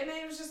 literally, and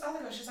then it was just other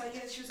girl. She was like,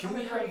 yeah, she was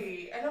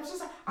pretty, and I was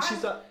just like,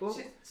 she's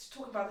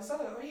talking about this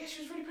other girl. Oh yeah,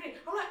 she was really pretty.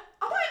 I'm like,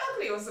 am I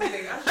ugly or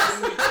something? I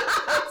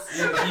was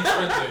He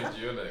friend zoned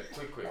you, innit?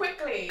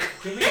 Quickly.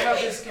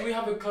 Can we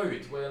have a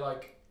code where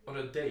like on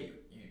a date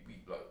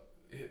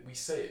we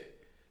say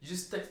it? You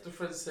just text a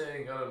friend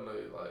saying, I don't know,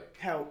 like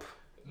help.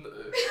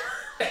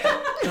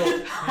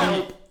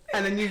 Help.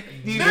 And then you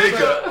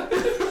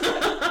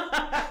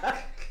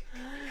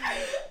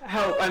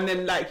help, and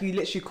then like you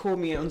literally call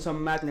me on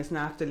some madness and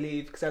I have to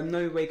leave because I'm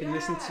no way gonna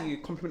listen to you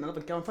compliment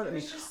another girl in front of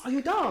me. Are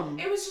you dumb?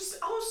 It was just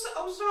I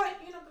was like,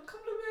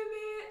 compliment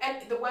me.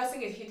 And the worst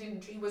thing is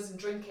he wasn't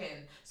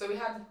drinking, so we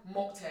had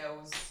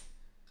mocktails.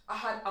 I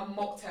had a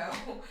mocktail.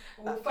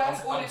 Well,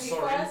 first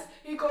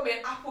he got me an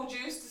apple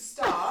juice to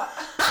start,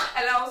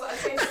 and I was like,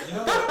 you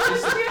know what?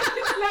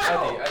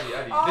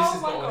 Addy, this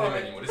is not on him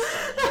anymore. This is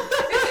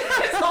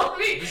on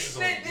you. It's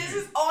on me. This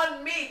is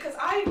on me because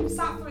I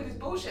sat through this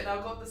bullshit and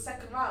I got the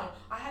second round.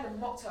 I had a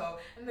mocktail,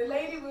 and the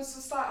lady was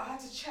just like, I had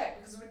to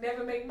check because we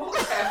never make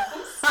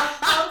mocktails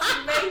how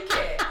to make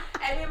it,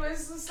 and it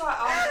was just like,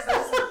 oh, that's a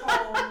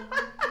whole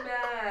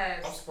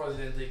mess. I'm surprised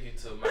they didn't take you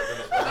to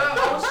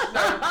McDonald's.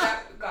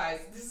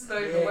 Guys, this is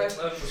not even worth.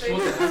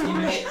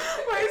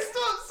 Wait,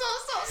 stop.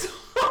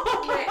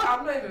 Wait,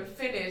 I'm not even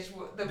finished.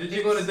 Did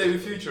you go on a date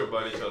with Future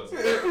by any chance?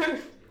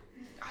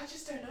 I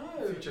just don't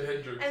know. Future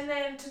Hendrix. And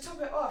then to top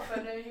it off,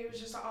 and then he was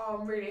just like, "Oh,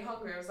 I'm really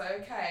hungry." I was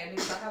like, "Okay," and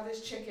he's like, "I have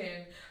this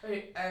chicken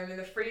in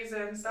the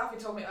freezer and stuff." He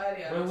told me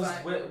earlier. Where was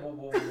like,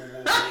 whoa.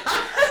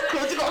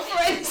 You got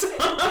friends. And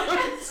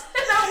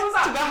I was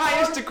like, to the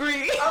highest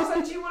degree. I was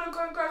like, "Do you want to go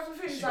and grab some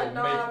food?" He's like,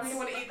 "No, I really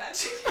want to eat that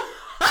chicken."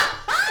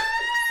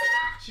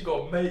 She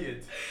got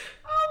mated.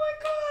 Oh my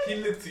god! He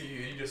looked at you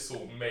and you just saw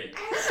mate.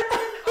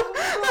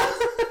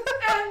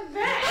 And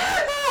then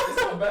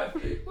It's not a bad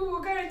thing. we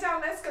were going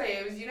down the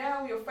escalators. You know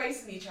how we were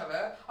facing each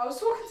other. I was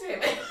talking to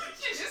him, and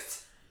you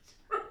just.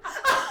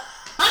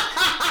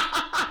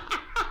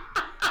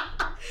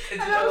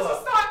 And I was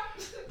just like.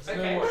 Do you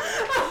know Okay.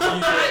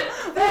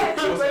 what? Then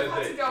we It wasn't both a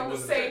had to date. go on It the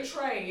wasn't a same date.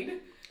 train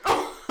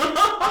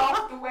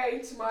half the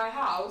way to my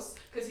house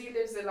because he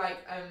lives in like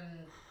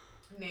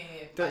near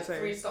Don't like say.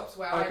 3 stops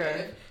where Okay. I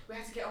live. We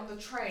had to get on the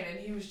train and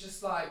he was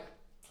just like,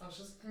 I was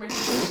just making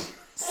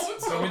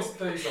So let me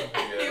tell you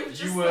something. He Yeah. was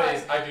You just were like-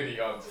 his agony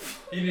aunt.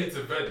 He needed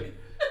to vent.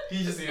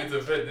 He just needed to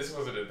vent. This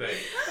wasn't a date.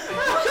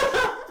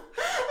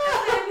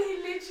 And then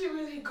he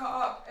literally he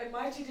got up and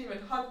Mikey didn't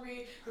even hug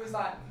me. He was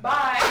like,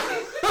 bye.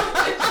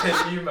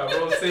 You man,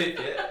 we're all safe,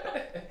 yeah.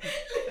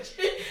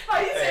 How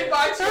you say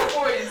bye to your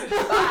boys?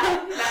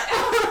 Bye. Like, I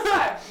was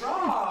like,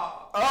 raw.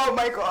 Oh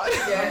my god.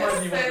 Yeah. That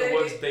might be one of the so-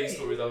 worst date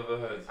stories I've ever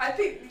heard. I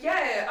think,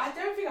 yeah, I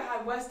don't think I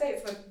had worse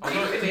dates, but I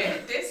know. deep in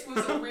it, this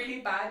was a really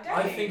bad date.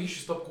 I think you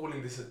should stop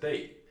calling this a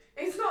date.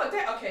 It's not a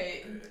date,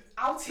 okay,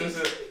 outing. There's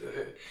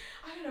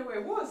I don't know where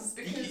it was,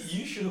 because...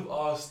 you should have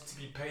asked to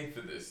be paid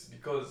for this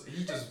because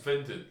he just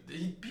vented.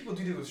 People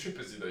do this with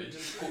strippers, you know. You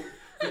just go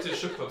to a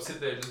strip club, sit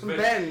there, and just vent.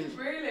 Ben.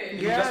 Really?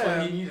 Yeah. That's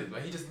what he needed,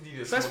 man. He just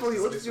needed. First of all, someone he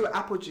to ordered listen. you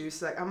apple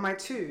juice. Like, am I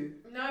too?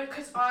 No,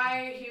 because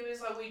he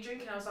was like, what are you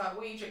drinking? I was like,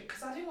 what are you drinking?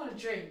 Because I didn't want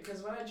to drink,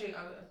 because when I drink,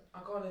 I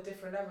go on a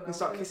different level. And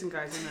start kissing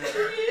guys, innit?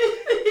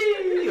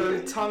 kissing. Your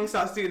tongue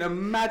starts doing a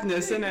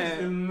madness,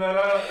 innit? No.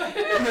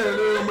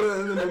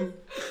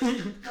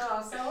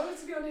 No, so I wanted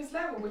to be on his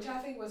level, which I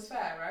think was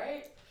fair,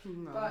 right?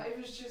 No. But it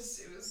was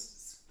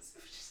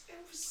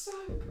so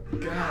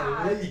bad.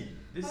 Golly,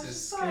 this I was is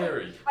just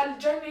scary. I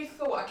genuinely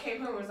thought I came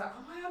home and was like,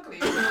 am I ugly?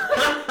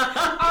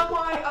 Am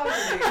I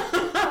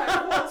ugly?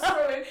 Like, what's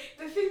going?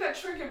 The thing that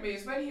triggered me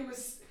is when he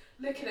was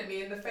looking at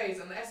me in the face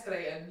on the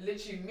escalator and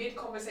literally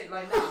mid-conversation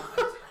like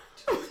that.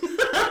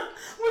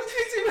 What did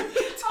you do?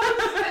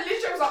 I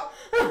literally was like,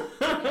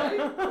 okay,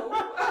 cool.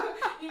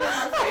 You know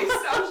my face.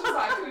 I was just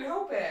like, I couldn't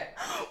help it.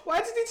 Why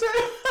did he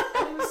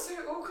turn? And it was so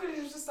awkward.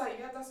 He was just like,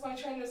 yeah, that's my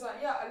trainer. He was like,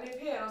 yeah, I live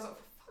here. And I was like,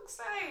 for fuck's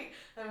sake.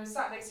 And we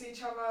sat next to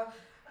each other.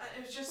 And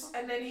it was just,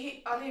 and then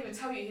I didn't even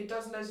tell you, he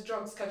does loads of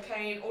drugs,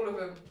 cocaine, all of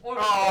them. All of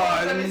them.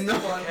 Oh, the listed no.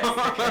 ones.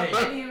 Cocaine.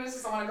 And he was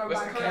just, I want to go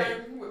What's back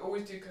cocaine? home. We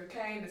always do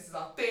cocaine. This is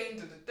our thing.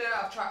 Da, da,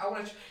 da. I've tried. I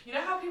want to. You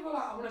know how people are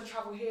like, I want to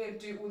travel here and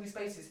do all these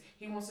places.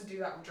 He wants to do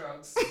that with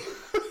drugs.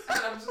 And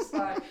I'm just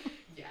like,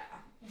 yeah,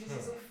 this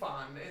isn't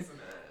fun, isn't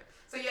it?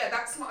 So yeah,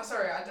 that's my.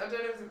 Sorry, I don't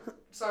know.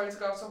 Sorry to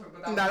go off topic,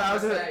 but No,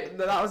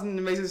 that was an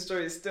amazing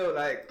story. Still,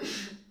 like,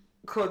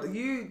 God,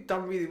 you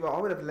done really well.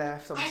 I would have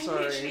left. I'm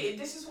sorry. Literally,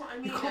 this is what I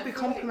mean. You can't I be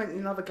feel like- complimenting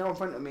another girl in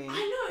front of me.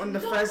 I know. on the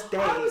no, first date.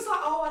 I was like,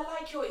 oh, I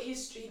like your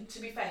history. To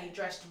be fair, he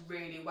dressed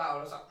really well.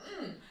 I was like,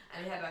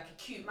 and he had like a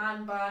cute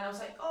man bun. I was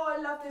like, oh, I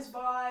love this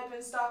vibe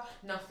and stuff.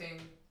 Nothing.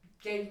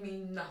 Gave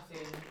me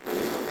nothing.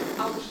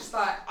 I was just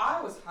like,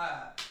 I was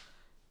hurt.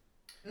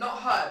 Not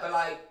hurt, but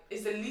like,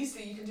 it's the least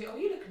that you can do. Oh,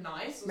 you look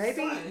nice. Or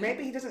something.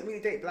 Maybe he doesn't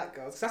really date black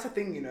girls. 'Cause that's a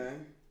thing, you know.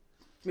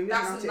 Maybe he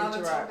That's doesn't know how to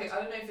another interact. topic. I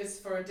don't know if it's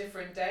for a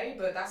different day,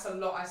 but that's a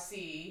lot I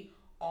see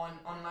on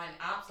online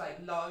apps, like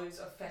loads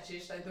of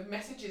fetish. Like the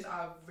messages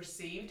I've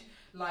received,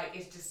 like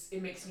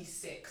it makes me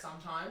sick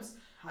sometimes.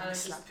 I And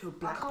slap your I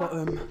black can't-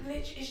 bottom.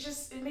 Literally,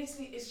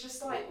 it's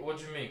just like What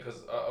do you mean?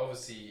 Because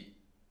obviously,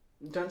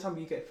 Don't tell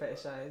me you get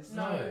fetishized.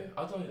 No.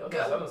 I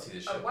don't see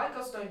this shit. white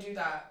girls don't do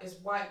that. It's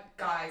white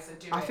guys that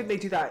do it. I think they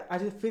do that. I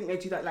just think they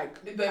do that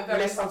like But very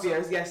less subtle.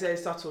 obvious. Yes, they're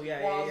subtle.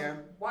 Yeah, While yeah.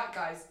 white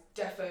guys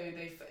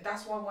defo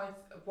that's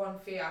one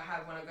fear I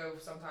have when I go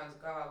sometimes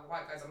go out with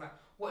white guys. I'm like,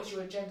 what's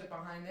your agenda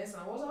behind this?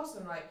 And I was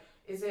asking them like,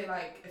 is it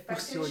like a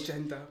What's fetish? your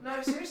agenda?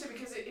 No, seriously,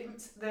 because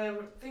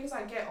the things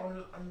I get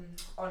on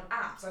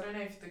apps, I don't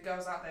know if the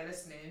girls out there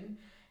listening,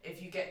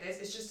 if you get this,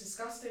 it's just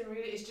disgusting.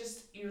 Really, it's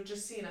just you're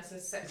just seen as a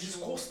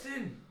sexual.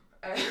 Disgusting.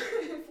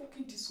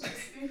 Fucking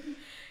disgusting.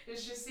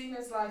 It's just seen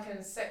as like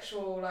a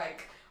sexual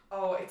like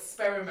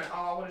experiment.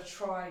 Oh, I want to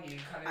try you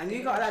kind of. And thing.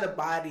 you got like a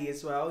body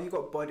as well. You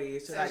got body,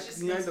 so So it like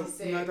just you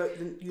know makes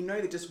me you know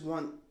they just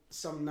want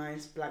some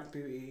nice black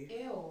booty.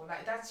 Ew,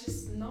 like that's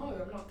just no.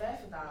 I'm not there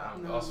for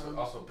that. No, ask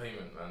no. for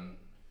payment, man.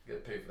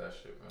 Get paid for that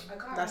shit, man.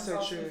 A guy That's was so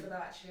asking true. for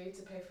that actually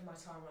to pay for my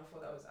time. I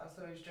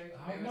thought he was joking.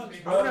 How It was much,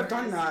 really bro? I would have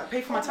done that.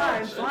 Pay for my How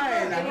time, much? fine.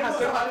 Yeah, Like, and he have was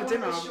go like, out I for don't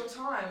dinner. want to waste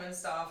your time and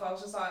stuff. I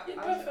was just like, Yeah,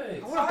 I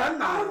perfect. I would have done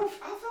that.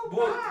 I felt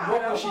What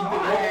bad. was she I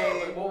doing?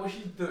 felt bad. What was she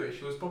doing?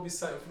 She was probably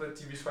sat in front of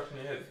the TV scratching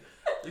her head.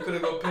 You could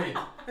have got paid.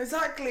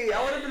 Exactly.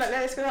 I would have been like,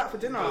 let's go out for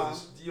dinner.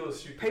 You're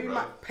stupid. Pay me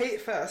bro. pay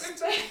it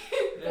first. Pay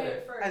Yeah.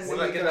 it first. And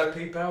Will I get that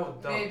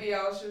PayPal? Done. Maybe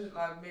I should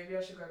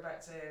go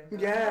back to him.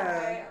 Yeah.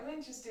 Hi, I'm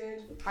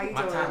interested. How you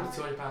My doing? time is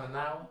 £200 an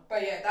hour.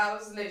 But yeah, that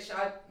was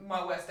literally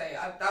my worst date.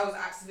 That was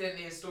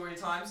accidentally a story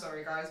time.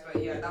 Sorry guys,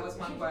 but yeah, that was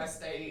my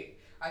worst date.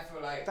 I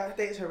feel like. That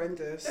date's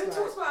horrendous. Don't like-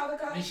 talk about other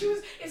guys. Me She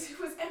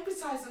too. was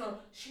emphasizing on.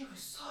 She was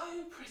so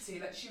pretty.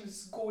 Like she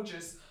was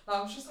gorgeous. Like,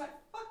 I was just like,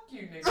 fuck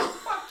you, nigga.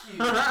 Fuck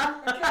you.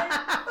 Okay.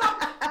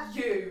 Fuck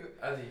you.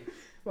 Addy,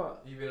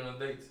 What? you been on a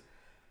date?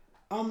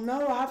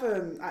 No, I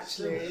haven't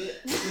actually.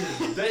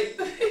 Date.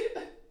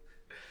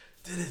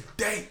 Didn't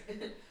date.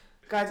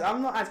 Guys,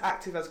 I'm not as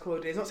active as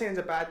Claude is. Not saying it's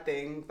a bad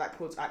thing that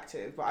Claude's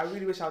active, but I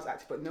really wish I was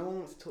active. But no one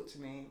wants to talk to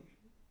me.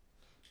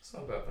 It's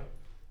not a bad thing.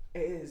 It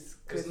is.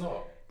 It's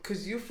not.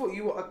 Because you thought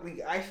you were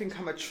ugly. I think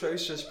I'm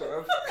atrocious,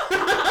 bro.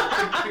 Think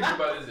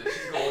about it,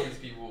 she's got all these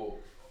people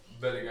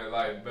belling her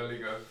line,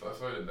 belling her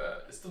phone and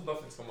that. It's still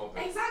nothing to come up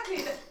with. Exactly.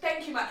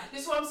 Thank you, Matt.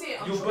 This is what I'm saying.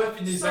 You're both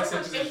in the exact same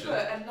much position.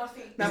 input and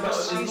nothing. No,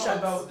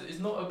 but It's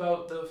not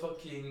about the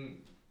fucking.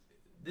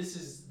 This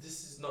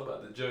is not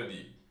about the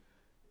journey.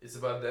 It's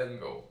about the end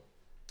goal.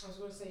 I was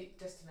going to say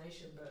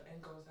destination, but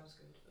end goal sounds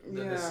good.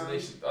 The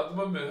destination. At the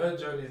moment, her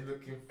journey is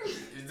looking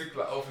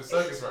like Alpha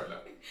Circus right now.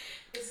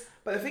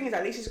 But the thing is,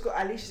 at least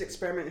she's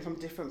experimenting from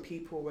different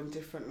people and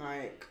different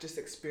like just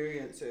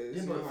experiences.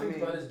 Yeah, you but know think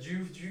what I about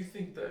mean? it. Do you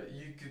think that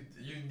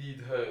you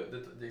need her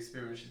the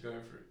experience she's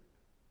going through?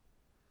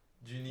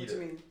 Do you need What do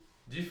it? you mean?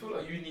 Do you feel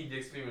like you need the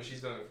experience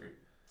she's going through?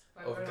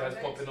 Like Of going guys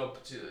on popping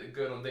dates. up,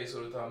 going on dates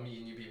all the time,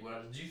 meeting new people.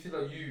 Do you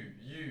feel like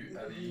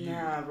you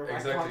Nah, bro,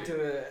 exactly. I can't do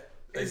it.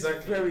 It's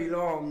Exactly. very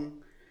long.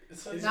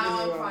 It's like It's Now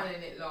really I'm long.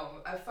 finding it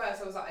long. At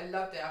first I was like, I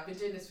loved it. I've been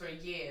doing this for a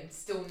year and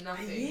still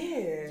nothing.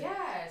 Yeah.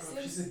 Yeah. Bro,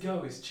 Since she's a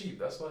girl, it's cheap.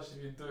 That's why she's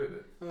been doing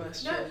it. Oh,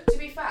 that's no, true. to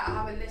be fair, I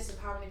have a list of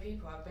how many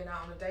people I've been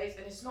out on a date,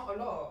 and it's not a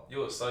lot.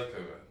 You're a psycho,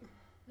 man.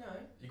 No.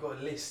 You got a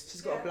list.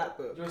 She's got Yeah. a black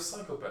book. You're a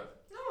psychopath.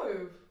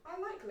 No, I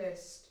like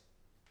list.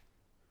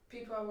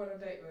 People I want to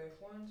date with.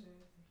 1, 2,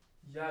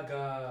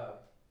 Yaga.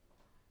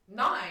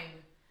 9.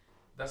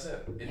 That's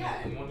it.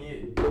 Yeah. In 1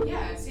 year.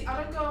 Yeah. See,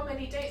 I don't go on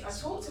many dates. I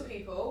talk to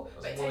people,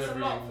 but it That's takes a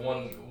every lot for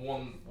one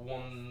me.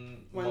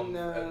 month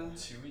and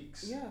 2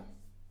 weeks. Yeah.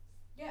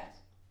 Yeah.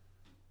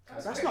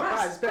 That's That's quick not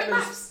maths, bad. It's quick better than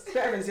maths. it's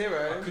better than I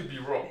zero. could be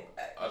wrong.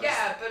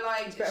 Yeah, but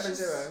like It's better than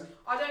just- zero.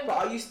 I don't. But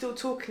are you still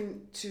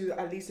talking to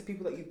at least the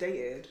people that you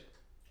dated?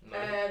 No.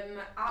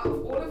 Out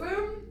of all of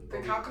them, the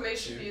Probably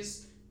calculation 2.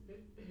 is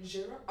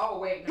 0. Oh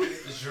wait, no.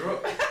 Zero.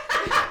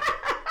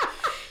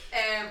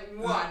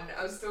 1.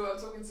 I'm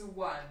talking to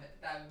 1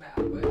 that I met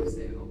at work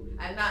still,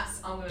 and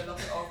that's I'm gonna lock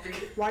it off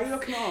because. Why are you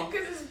looking off?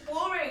 Because it's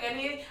boring,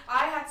 and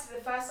I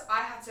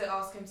had to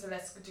ask him to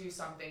let's do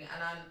something,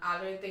 and I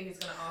don't think he's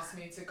gonna ask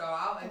me to go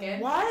out again.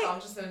 Why? So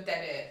I'm just gonna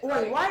dead it.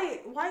 Wait,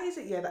 Like, why is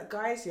it that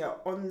guys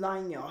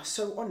online are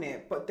so on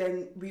it, but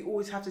then we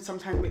always have to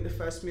sometimes make the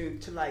first move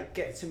to like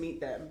get to meet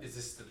them? Is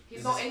this the, He's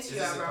is not this, into is you,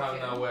 this the I time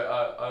reckon. now where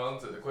I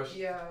answer the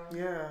question? Yeah.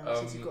 Yeah,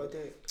 since you got a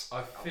date,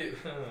 I feel.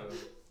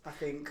 I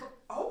think.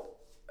 Oh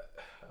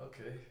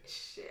Okay.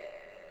 shit.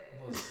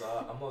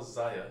 I'm not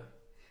Zaya.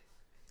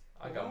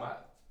 I got my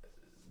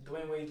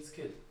Dwayne Wade's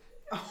kid.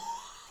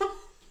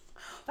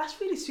 That's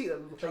really sweet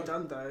that what they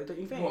done though, don't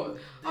you think? What?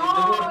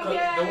 Oh They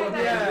yeah, want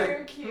to that's Yeah.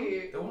 very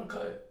cute. They want to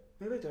cut it.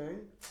 No, they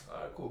don't.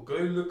 Alright, cool. Go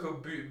look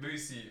up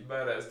Boosie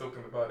badass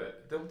talking about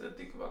it. They'll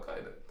think about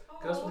cutting it. 'Cause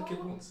that's what the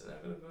kid wants. And they're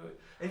gonna go.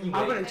 Anyway.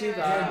 I wouldn't do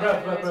Yeah,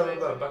 that.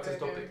 bro. Back to the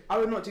topic. I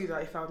would not do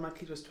that if my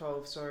kid was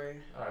 12. Sorry.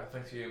 Alright,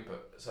 thanks for your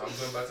input. So I'm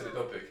going back to the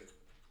topic.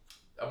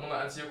 I want to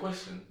answer your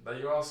question that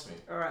you asked me.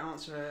 All right,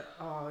 answer it.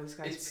 Oh, this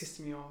guy's It's-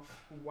 pissed me off.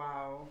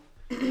 Wow.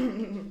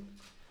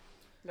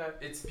 No.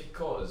 It's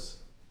because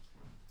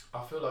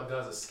I feel like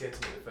guys are scared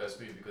to make the first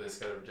move because they're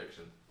scared of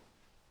rejection.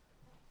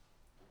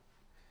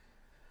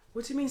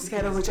 What do you mean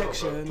scared of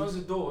rejection? Close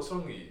the door. What's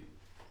wrong with you?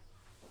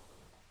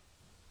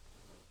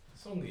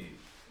 What's wrong with you?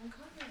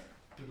 Okay.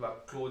 People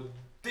like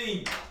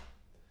Claudine.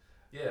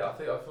 Yeah, I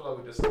feel like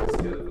we're just scared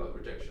of like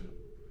rejection.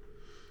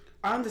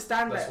 I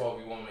understand That's that. why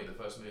we want to make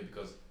the first move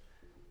because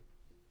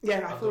Yeah,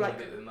 I I feel don't like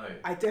want to get the no.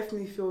 I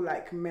definitely feel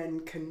like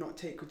men cannot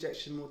take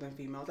rejection more than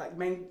females. Like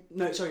men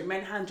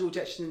handle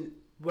rejection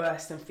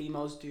worse than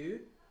females do.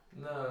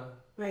 No.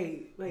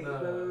 Wait.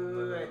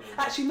 No.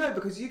 Actually, no,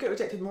 because you get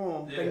rejected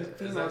more Yeah, than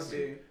females exactly.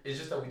 do. It's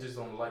just that we just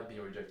don't like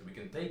being rejected. We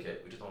can take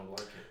it, we just don't like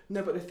it.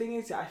 No, but the thing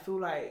is, that I feel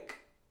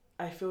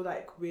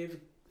like with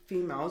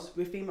females,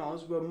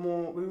 we're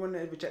more when we want to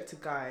reject a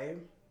guy.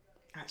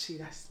 Actually,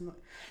 that's not.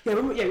 Yeah,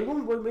 when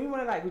we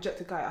want to like reject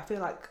a guy, I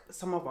feel like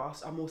some of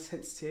us are more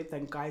sensitive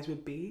than guys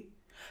would be.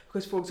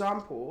 Because for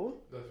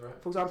example, That's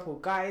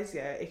right. guys,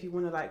 yeah, if you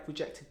want to like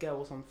reject a girl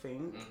or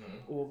something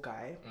or a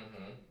guy,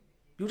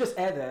 you'll just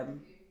air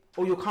them,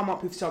 or you'll come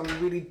up with some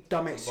really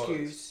dumb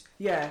excuse.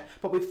 Yeah,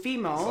 but with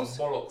females,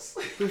 Some bollocks.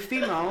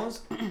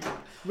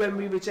 when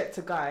we reject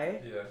a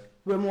guy, Yeah.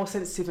 we're more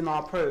sensitive in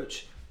our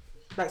approach.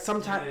 Like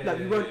sometimes, like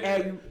we won't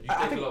air you. You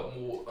I take think, a lot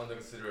more under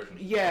consideration.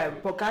 yeah,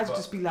 but guys will But-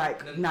 just be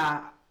like, then-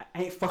 nah,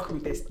 I ain't fucking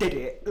with this. Did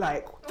it?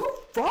 Like, what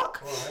the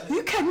fuck? Alright.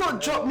 You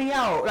cannot drop me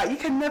out. Like, you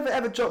can never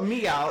ever drop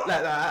me out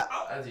like that.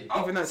 Andy,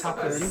 Even though it's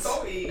happened.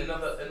 Sorry.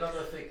 another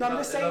thing. No, I'm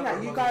just saying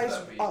that you guys,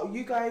 Be,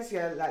 you guys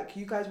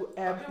will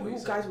I air, get what you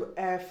you're guys saying. will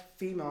air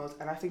females,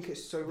 and I think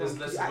it's so wrong. there's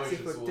less You act emotion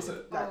as if towards we're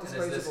it. like And there's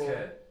less disposable.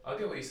 care. I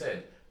get what you're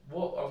saying.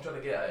 What I'm trying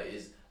to get at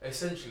is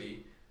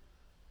essentially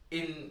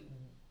in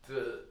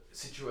the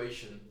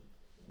situation,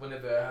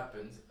 whenever it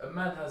happens, a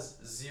man has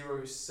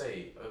zero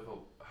say over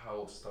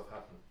how stuff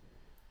happens.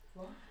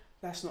 What?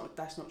 That's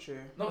not true.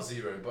 Not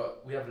zero,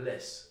 but we have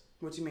less.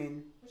 What do you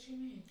mean? What do you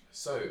mean?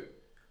 So,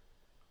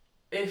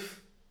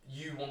 if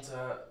you want to,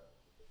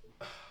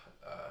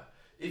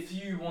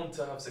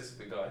 have sex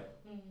with a guy,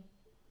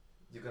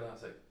 you're gonna have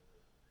sex.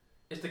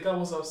 If the guy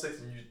wants to have sex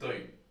and you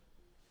don't,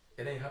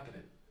 it ain't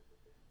happening.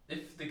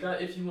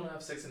 If you want to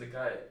have sex and the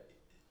guy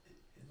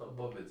is not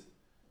bothered,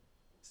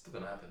 it's still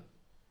gonna happen.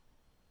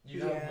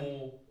 You have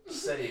more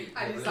say.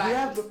 And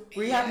it's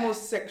we have more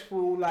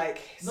sexual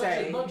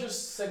say. Not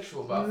just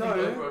sexual, but I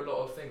think over a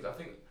lot of things. I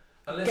think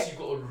unless you've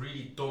got a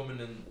really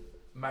dominant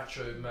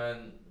macho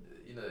man,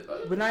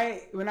 when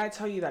I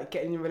tell you that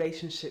getting in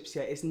relationships,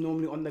 it's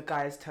normally on the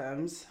guy's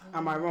terms.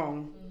 Am I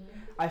wrong?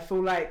 I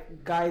feel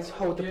like guys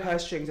hold the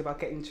purse strings about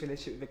getting into a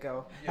relationship with a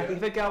girl. Yeah. Like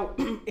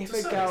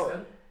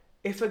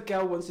if a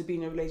girl wants to be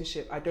in a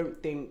relationship, I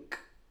don't think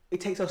it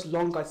takes us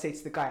longer to say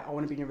to the guy, I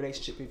want to be in a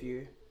relationship with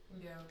you.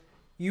 Yeah.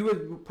 You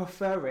would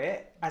prefer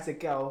it as a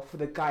girl for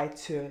the guy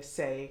to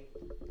say,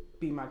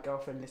 be my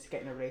girlfriend, let's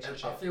get in a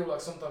relationship. And I feel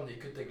like sometimes it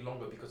could take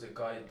longer because a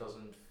guy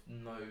doesn't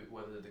know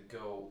whether the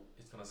girl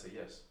is gonna say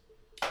yes.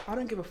 I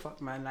don't give a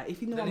fuck, man. Like,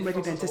 if you know Then I'm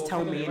ready, then just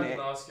tell me, innit?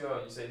 Ask you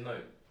and you say no.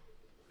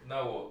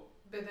 Now what?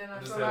 But then I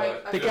Just feel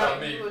like- like The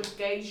girl- you would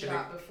gauge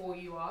that before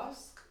you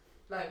ask.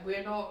 Like, we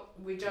don't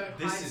This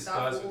hide is stuff.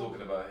 guys we're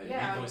talking about here.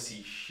 Yeah. We don't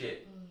see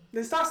shit.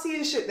 Then start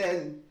seeing shit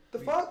then. The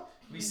fuck?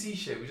 We see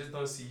shit. We just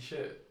don't see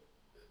shit.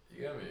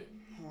 You get me?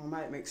 Oh,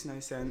 man, it makes no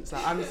sense.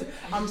 Like,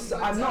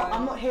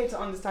 I'm not here to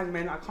understand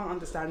men. I can't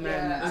understand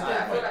men. Yeah, Like,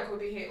 I feel like we'll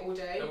be here all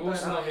day. And we're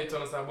also not here to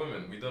understand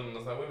women. We don't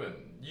understand women.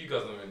 You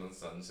guys don't even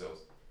understand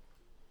yourselves.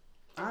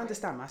 I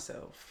understand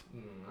myself.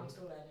 I'm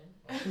still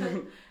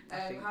learning. I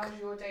think. How's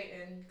your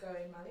dating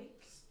going,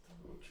 Malik?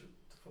 What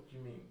the fuck you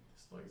mean?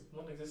 It's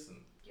non-existent.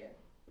 Yeah.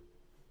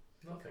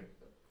 Nothing.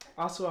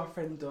 I saw our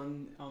friend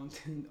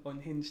on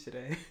Hinge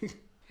today.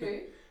 Who?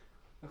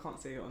 I can't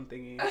say it on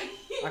thingy.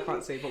 I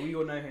can't say, but we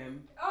all know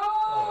him.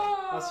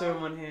 Oh! I saw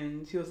him on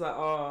Hinge. He was like,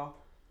 "Oh,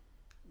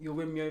 you'll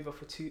win me over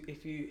for two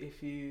if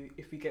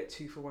we get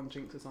 2 for 1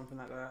 drinks or something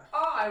like that."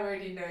 Oh, I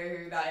already know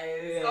who that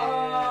is. Yeah.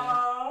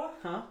 Oh.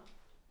 Huh?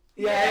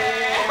 Yeah.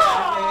 Yeah.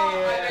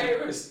 I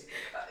know.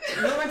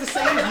 You're not meant to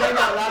say his name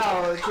out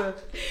loud. Oh, sorry,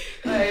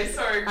 Chris.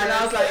 And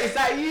I was like, "Is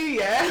that you?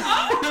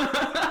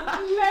 Yeah."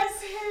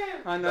 Bless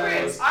him. I know.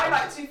 Chris, I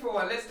like 2 for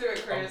 1. Let's do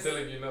it, Chris. I'm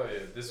telling you now,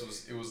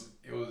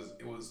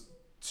 it was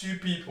 2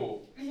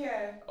 people.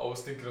 Yeah. I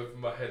was thinking of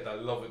in my head. I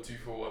love a 2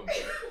 for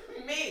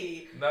 1.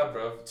 Me. Nah,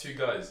 bruv, 2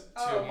 guys,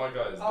 2 of my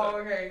guys. Oh,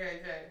 okay.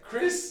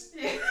 Chris.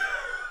 Yeah.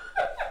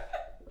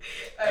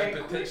 And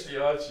potentially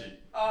Archie.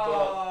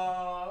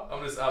 Oh.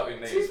 I'm just out in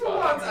names. 2 for but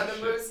I 1s don't are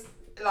give the a shit.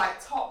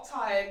 most top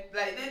tier.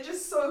 Like, they're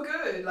just so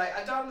good. Like,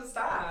 I don't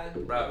understand.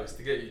 Bruv, it's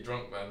to get you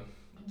drunk, man.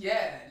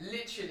 Yeah,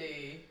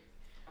 literally.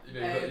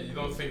 You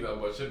don't think that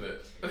much,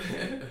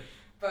 innit?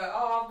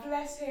 But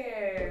bless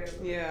him.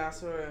 Yeah, I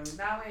saw him.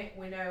 Now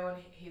we know when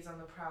he's on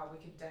the prowl,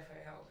 we can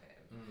definitely help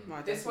him.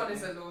 No, This one is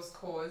definitely. a lost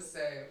cause, so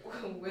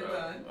we're Bruh,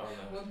 done. I don't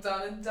know. We're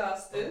done and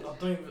dusted. I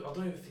don't even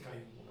think I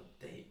even want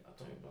to date. I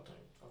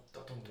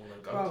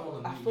don't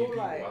want to I meet feel new people.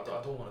 like-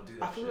 I don't want to do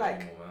that I feel shit like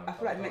anymore, man. I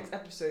feel like next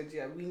episode,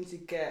 we need to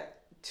get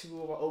 2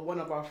 or one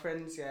of our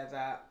friends, that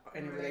are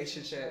in a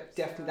relationship. Relationships,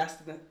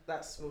 Definitely,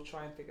 that's we'll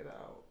try and figure that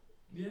out.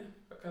 Yeah,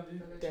 I can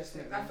do.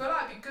 Definitely. I feel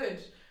like it'd be good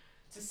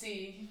to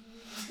see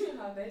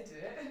how they do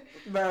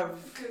it, Bruv.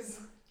 because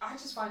I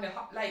just find it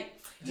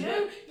like you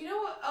know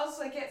what else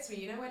gets me.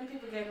 You know when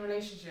people get in a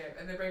relationship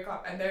and they break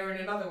up and they're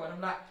in another one.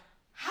 I'm like,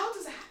 how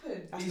does it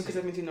happen? That's Easy. because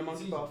I've been doing the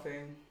monkey Easy. bar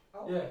thing.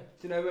 Oh. Yeah.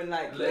 Do you know when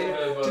Let it do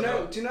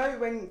go, you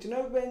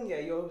know when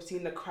you're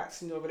seeing the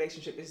cracks in your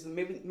relationship is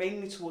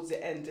mainly towards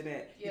the end,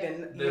 innit? Yeah. You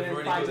They've then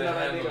already find got their another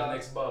hand on the nigga.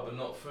 next bar, but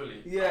not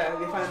fully. Yeah,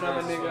 they find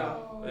another nigga.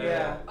 Oh.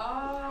 Yeah.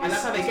 Oh. And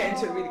that's how they get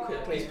into it really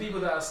quickly. It's people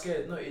that are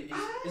scared. No,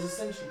 it's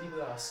essentially people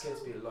that are scared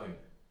to be alone.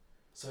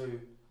 So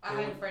I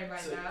had a friend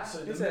like that.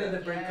 So the Is minute it?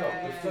 they break up,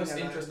 Yeah. the first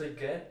Yeah. interest they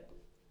get,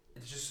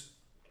 it's just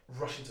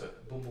rush into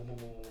it. Boom, boom, boom,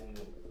 boom, boom,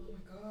 boom.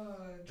 Oh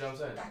my god. Do you know what I'm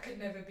saying? That could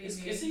never be It's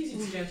me.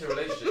 easy to get into a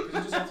relationship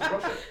because you just have to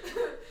rush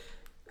it.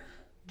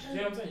 Do you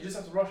know what I'm saying? You just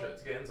have to rush it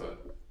to get into it.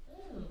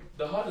 Mm.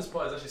 The hardest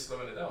part is actually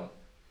slowing it down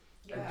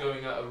and Yeah.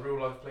 going at a real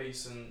life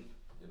place and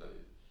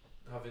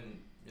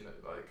having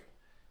like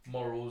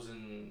morals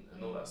and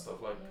all that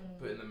stuff, like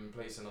putting them in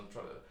place and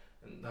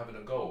and having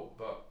a goal.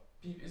 But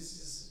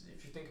it's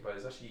if you think about it,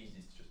 it's actually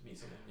easy to just meet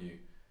someone new,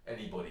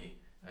 anybody,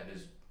 and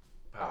just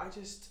power.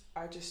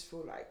 I just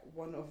feel like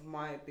one of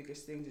my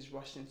biggest things is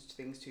rushing into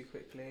things too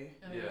quickly.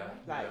 Yeah.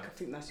 Like Yeah. I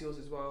think that's yours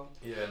as well.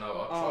 Yeah,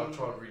 no, I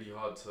tried really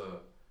hard to.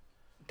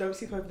 Don't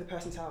sleep over the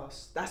person's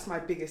house. That's my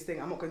biggest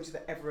thing. I'm not going to do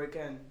that ever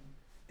again.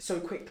 So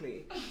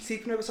quickly.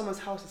 Sleeping over someone's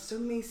house, there's so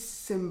many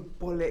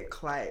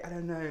symbolic, like, I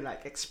don't know,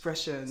 like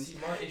expressions. See,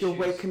 my You're issues-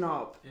 waking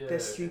up, Yeah.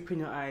 there's sleep in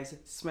your eyes,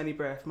 smelly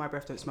breath, my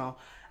breath don't smell.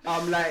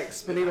 Like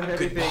smelling with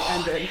everything,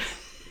 and then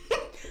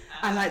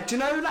and like, do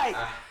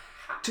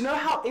you know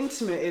how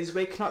intimate it is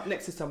waking up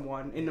next to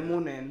someone in the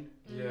morning?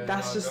 Yeah,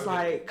 That's no, just I get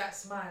it. like,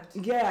 That's mad.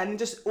 yeah, and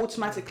just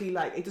automatically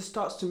like it just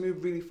starts to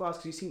move really fast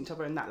because you see each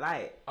other in that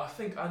light. I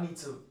think I need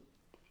to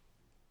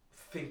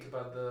think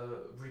about the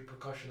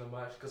repercussion of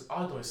my action, because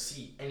I don't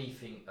see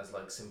anything as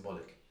like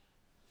symbolic.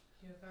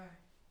 You're a guy.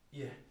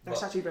 Yeah.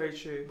 That's actually very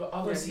true. But I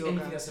don't Yeah, see you're a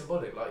anything guy. as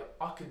symbolic. Like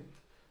I could,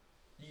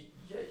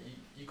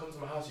 you come to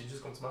my house. You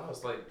just come to my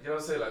house. Like you know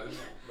what I'm saying?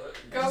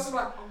 Like Girls are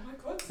like, oh my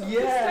god, so Yeah.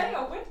 this day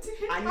I went to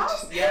his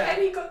house yeah.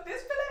 and he got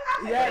this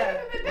for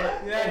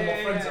that.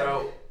 Yeah. my friends are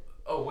out.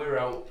 Oh, we're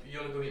out. You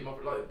wanna go meet my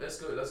let's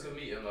go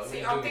meet him. Like, See,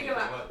 we I'm go thinking meet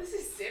him, like, this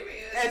is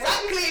serious.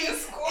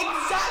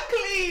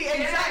 Exactly. Yeah,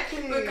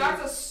 Exactly. but guys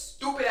are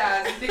stupid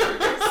ass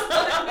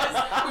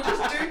niggas. We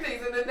just do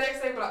things and the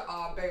next day we're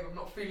like, babe, I'm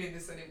not feeling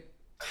this anymore.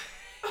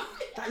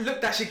 That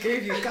look that she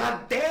gave you,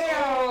 god I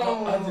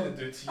damn. didn't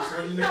do it to you. So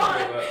when you look No,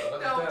 at it,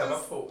 like, no, damn, just-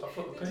 I felt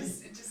the pain.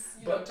 It just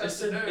you know, But touched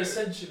the nerve.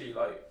 essentially,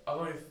 like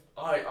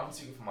I'm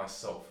speaking for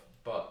myself,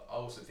 but I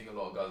also think a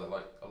lot of guys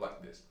are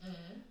like this.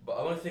 But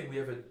I don't think we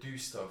ever do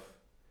stuff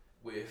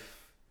with,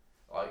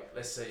 like,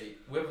 let's say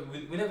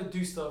we never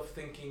do stuff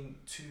thinking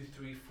 2,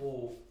 3,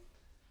 4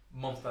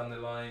 months down the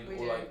line, We or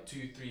do. like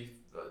 2, 3,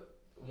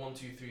 1,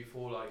 2, 3,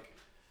 4 like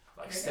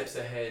Okay. steps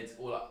ahead,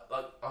 or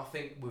like I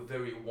think we're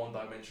very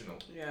one-dimensional.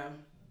 Yeah.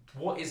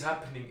 What is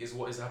happening is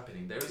what is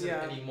happening. There isn't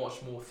Yeah. any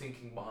much more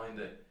thinking behind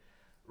it.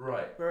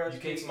 Right. Whereas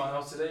You came to my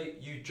house today,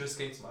 you just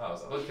came to my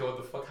house. I don't care what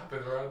the fuck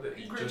happened around it,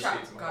 you Group just chat,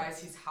 came to my house. guys,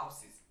 his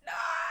house is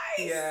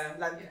nice. Yeah,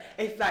 like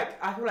Yeah. if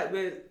like I feel like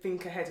we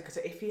think ahead, because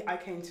if I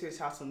came to his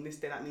house on this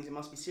day, that means it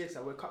must be serious.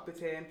 I woke up with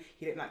him.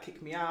 He didn't like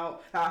kick me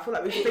out. Like, I feel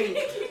like we think.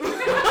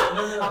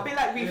 I feel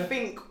like we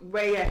think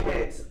way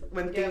ahead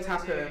when things we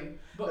happen. do.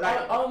 But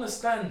Like- I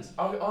understand.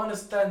 I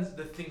understand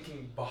the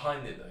thinking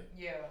behind it though.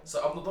 Yeah.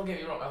 So don't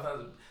get me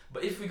wrong.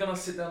 But if we're gonna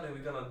sit down and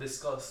we're gonna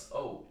discuss,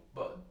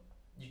 but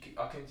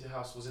I came to your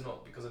house, was it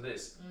not because of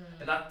this?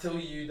 And I tell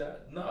you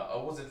that no, I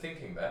wasn't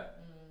thinking that.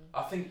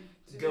 I think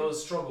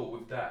girls struggle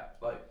with that.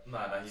 Like,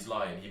 nah, he's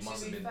lying. He must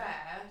to have be been.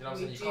 fair, You know what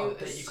I'm we saying? do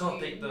You can't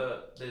take assume-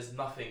 the. There's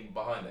nothing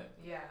behind it.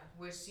 Yeah,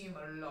 we assume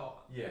a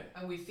lot. Yeah.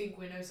 And we think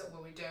we know something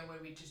when we don't,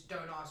 when we just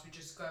don't ask, we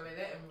just go with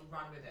it and we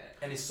run with it.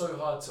 And it's so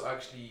hard to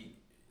actually,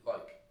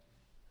 like,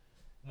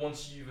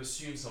 once you've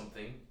assumed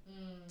something,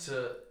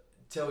 to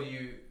tell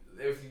you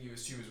everything you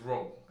assume is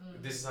wrong.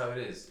 This is how it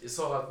is. It's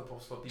so hard for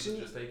people to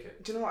just take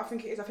it. Do you know what I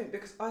think it is? I think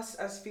because us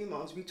as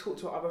females, we talk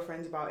to our other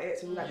friends about it.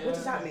 So we're like, what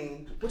does Yeah. that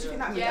mean? What do you think Yeah.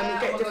 that means? Yeah, and we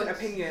oh get my different God,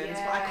 opinions.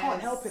 But I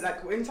can't help it. yes.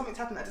 Like when something's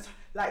happened, I just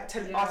like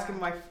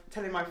Yeah.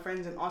 telling my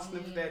friends and asking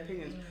them for their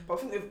opinions. But I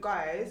think with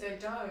guys,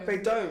 They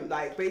don't.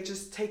 like they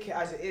just take it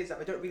as it is. Like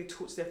they don't really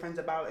talk to their friends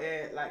about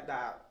it like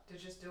that. They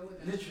just deal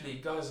with it. Literally,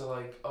 guys are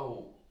like,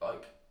 oh,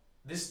 like,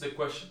 this is the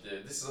question, yeah.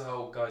 This is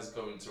how guys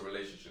go into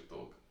relationship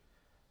talk.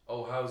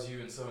 Oh, how's you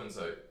and so?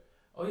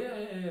 Oh, yeah,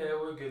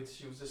 we're good.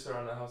 She was just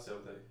around the house the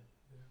other day.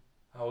 Yeah.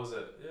 How was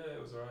it? Yeah,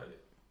 it was alright.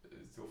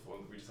 It's still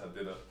fun. We just had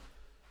dinner.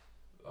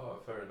 Oh,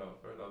 fair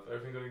enough.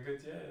 Everything going good?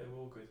 Yeah, we're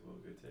all good.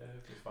 Yeah,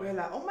 everything's fine. We're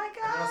like, oh my And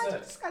that's god,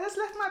 it. this guy just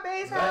left my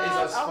babe's That is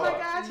house. as Oh my far-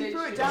 god, he threw it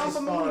Literally. down That's for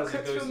as me, far he as it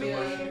cooked goes for in me.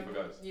 relationship for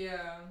guys.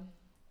 Yeah.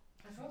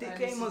 I felt The that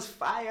game this was is-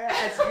 fire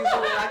as usual.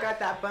 I got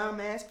that bum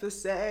ass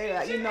pussy.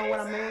 Like, you know what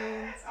I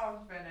mean? Jesus, I'm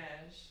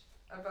finished.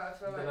 But I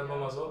feel Then like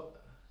mum as well?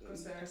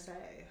 Pussy. Pussy.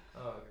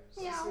 Oh,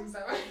 okay. She swings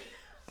that way.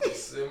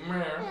 It's, meow.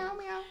 Meow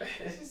meow.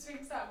 She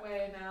swings that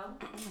way now.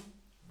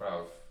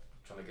 Bruv,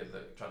 trying to get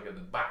the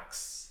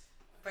backs.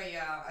 But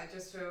yeah, I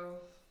just feel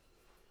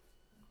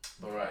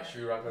But right,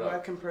 should we wrap it up?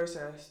 Work in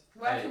process.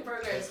 work in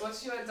progress.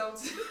 What's your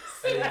adult?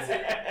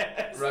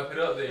 Wrap it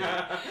up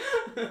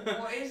then.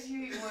 What is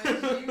you?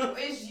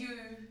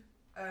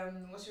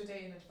 What's your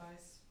dating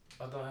advice?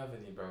 I don't have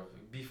any, bro.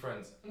 Be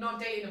friends. Not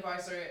dating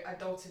advice, sorry,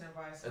 adulting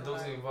advice.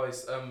 Adulting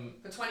advice.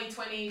 For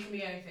 2020, it can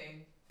be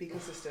anything. Be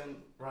consistent.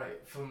 Right.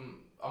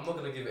 I'm not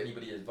gonna give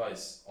anybody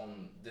advice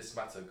on this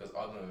matter because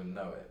I don't even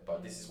know it.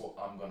 But this is what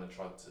I'm gonna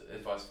try to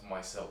advise for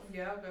myself.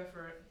 Yeah, go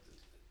for it.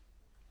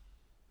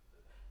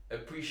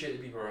 Appreciate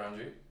the people around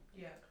you.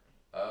 Yeah.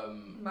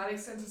 Malik Malik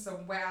sent us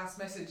some wet ass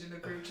message in the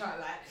group chat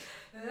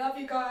like, "Love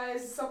you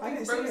guys, I something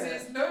didn't see roses."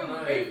 it. No,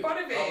 we made fun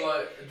of I'm it.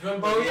 like, do you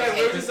remember? Oh yeah,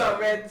 the- roses are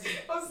red,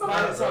 Or something.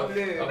 violets are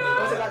blue. No.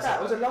 Was it like that?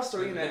 It was a love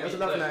story, innit? It was a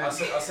love I note.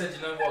 said,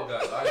 you know what,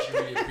 guys? I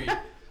actually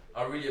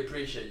really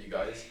appreciate you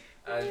guys.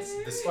 And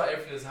despite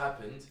everything that's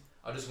happened,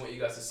 I just want you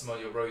guys to smell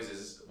your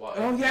roses. While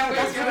Oh yeah,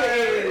 that's what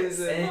it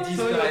is. And these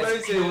Smell your guys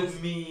roses.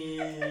 killed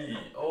me.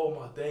 Oh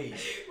my days.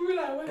 We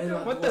were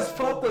like, What the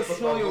fuck was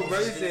smell your this,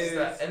 roses?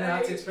 that? And then I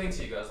had to explain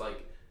to you guys,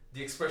 like,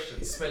 the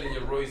expression smelling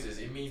your roses,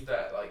 it means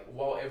that, like,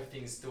 while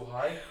everything is still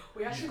high,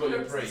 We actually got your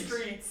looked at the praise.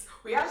 streets.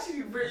 We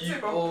actually ripped you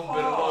him all apart.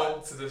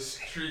 belong to the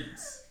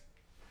streets.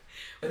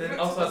 And then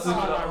Ripped after I him told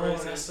you, apart. like,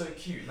 oh, that's so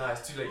cute. Nah,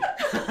 it's too late.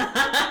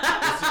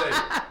 It's too late.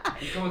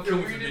 You can't kill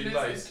me for being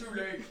nice. Too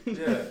late.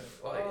 Yeah,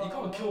 like, you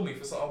can't kill me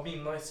for something. I'm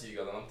being nice to you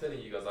guys, and I'm telling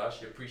you guys, I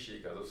actually appreciate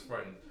you guys as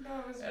friends. No,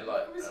 And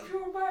like, it was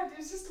pure bad. It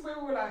was just the way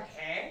we were like,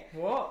 hey,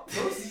 What?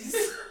 roses.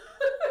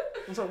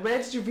 I was like, where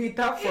did you read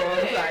that from?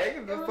 Yeah, Like,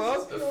 it the was fuck?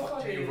 just- The You're fuck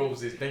funny. you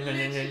roses.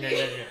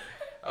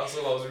 That's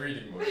all I was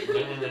reading, bro.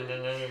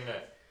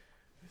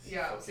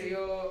 Yeah, so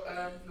your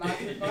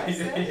life advice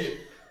then?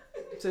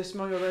 So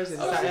smell your roses. Is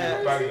I that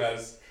said it?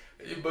 bangers.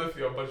 You both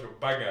are a bunch of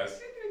bangers.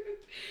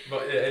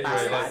 But yeah,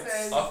 anyway,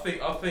 That's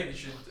like, I think you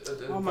should.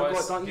 Oh my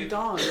god, don't you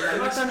done?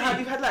 Like,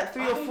 you've had like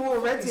 3 or 4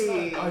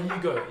 already. Oh,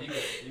 you go.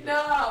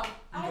 No.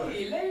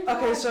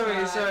 Okay, sorry.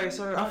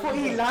 I thought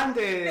he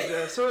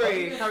landed.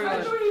 Sorry, carry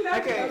on.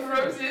 Okay.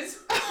 Roses.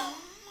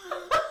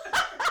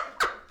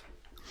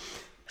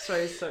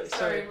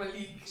 Sorry,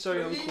 Malik.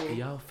 Sorry, uncle.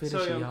 Y'all finished.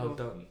 Sorry, Y'all uncle.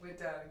 done. We're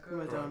done. Good.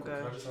 We're done, Alright, cool.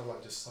 Can go. I just have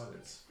like just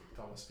silence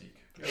time I speak?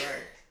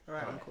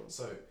 Alright, uncle.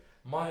 So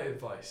my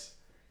advice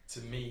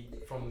to me,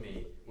 from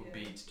me, would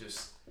be to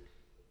just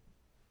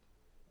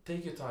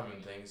take your time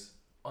on things,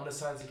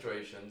 understand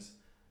situations,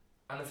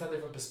 understand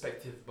different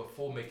perspectives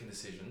before making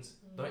decisions.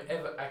 Don't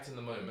ever act in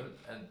the moment,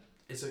 and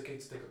it's okay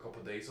to take a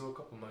couple of days or a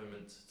couple of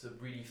moments to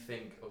really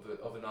think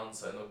of an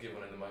answer and not give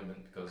one in the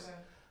moment, because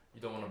you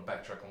don't want to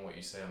backtrack on what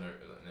you say and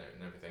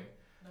everything.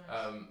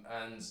 Nice.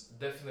 And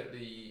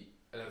definitely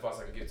an advice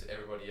I could give to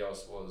everybody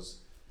else was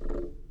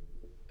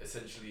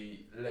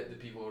essentially let the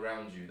people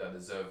around you that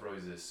deserve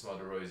roses smell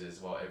the roses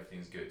while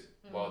everything's good,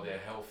 while they're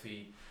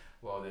healthy,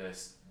 while they're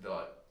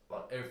like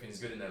everything's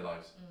good in their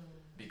lives.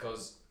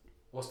 Because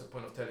what's the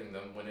point of telling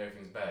them when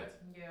everything's bad?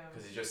 Yeah.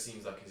 Because it just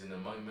seems like it's in the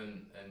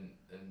moment, and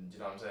you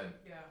know what I'm saying?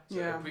 Yeah.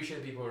 So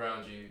appreciate the people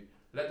around you,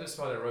 let them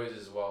smell their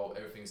roses while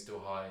everything's still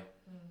high,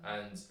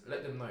 and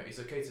let them know it's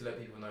okay to let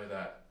people know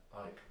that,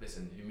 like,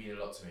 listen, you mean a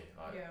lot to me.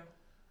 Like, Yeah.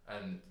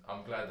 and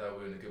I'm glad that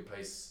we're in a good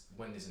place,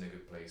 Wendy's in a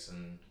good place,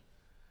 and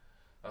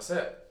that's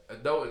it.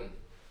 Dalton,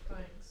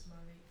 Thanks,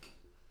 Malik.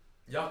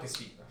 y'all can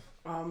speak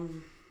now.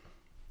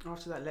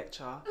 After that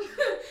lecture,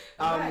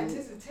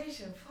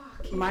 dissertation,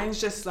 fuck it. mine's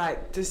just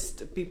like,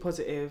 just be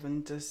positive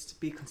and just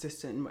be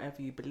consistent in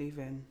whatever you believe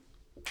in.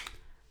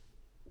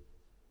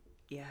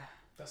 Yeah.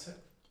 That's it.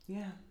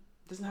 Yeah.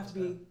 Doesn't have to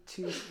be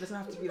doesn't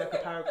have to be like a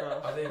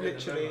paragraph. I think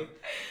literally.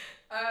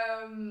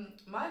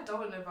 My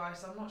adult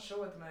advice, I'm not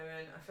sure at the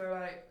moment. I feel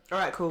like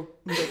Alright, cool.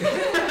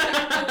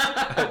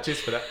 Cheers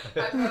for that.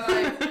 I feel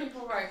like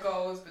people write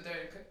goals but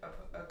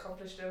don't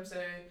accomplish them.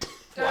 So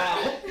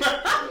Wow.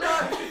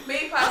 no,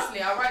 me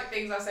personally, I write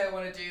things I say I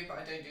want to do, but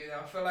I don't do them.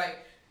 I feel like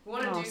if you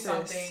want to do sis.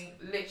 something,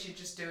 literally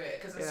just do it.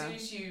 Because as soon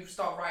as you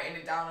start writing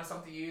it down or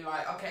something, you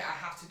like, okay, I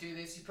have to do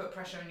this. You put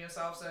pressure on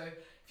yourself. So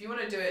if you want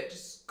to do it,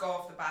 just go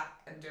off the bat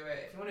and do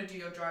it. If you want to do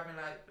your driving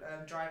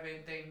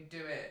thing, do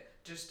it.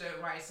 Just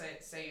don't write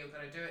say you're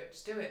gonna do it.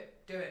 Just do it.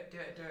 Do it.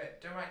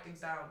 Don't write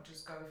things down.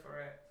 Just go for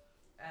it.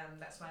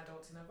 That's my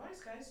adulting advice,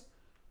 guys.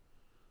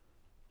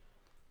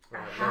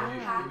 Right,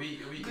 Aha. we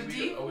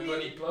Good got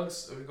any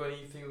plugs? Have we got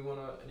anything we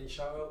wanna any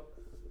shout out?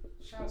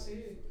 Shout out to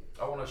you.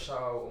 I wanna shout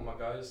out all my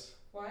guys,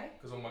 Why?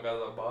 because all my guys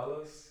are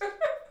ballers.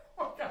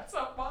 Oh, that's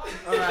a bar.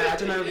 Alright, I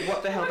don't know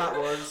what the hell that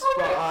was, Oh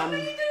my but God, you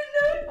didn't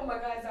know? Oh my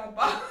God, it's a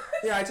bar.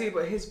 yeah, I do,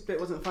 but his bit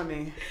wasn't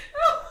funny.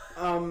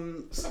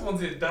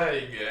 Someone's here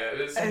dying,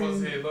 yeah, and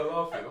someone's here not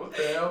laughing. What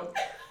the hell?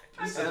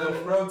 This is a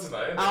little round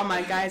tonight, isn't it? Oh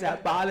my guys are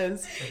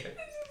ballers.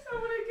 I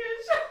want to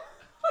get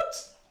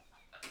shot.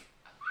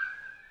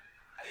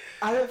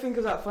 I don't think it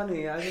was that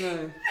funny. I don't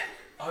know.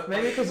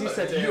 Maybe because you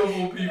said it. You of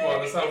all people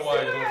understand why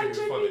you don't think it's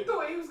I funny.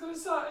 thought he was going to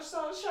start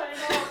shouting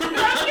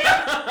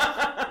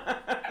out.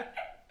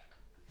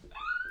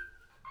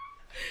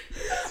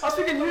 I was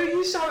thinking, who are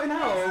you shouting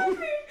out?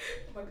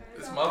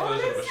 It's my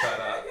version of a shout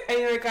out.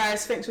 Anyway,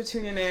 guys, thanks for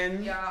tuning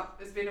in. Yeah,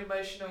 it's been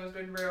emotional, it's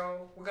been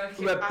real. We're going to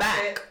keep We're at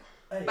back. it.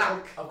 Hey,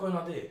 Back. I've got an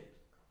idea.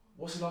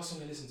 What's the last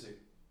song you listened to?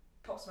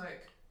 Pop Smoke.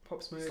 Pop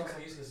What's the Smoke. last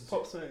song you listened to?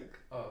 Pop Smoke.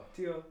 Oh,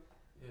 Dio.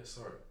 yeah,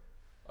 sorry.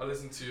 I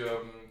listened to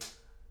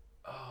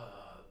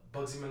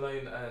Bugsy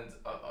Malone and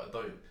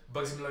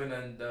Bugsy Malone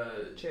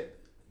and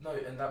Chip. no,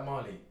 and that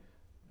Marley.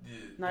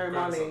 Naira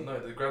grandson- Marley.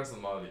 No, the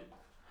grandson Marley.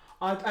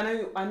 I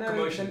know.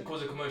 Commotion,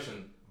 cause a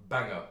commotion,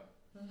 banger.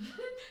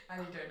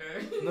 And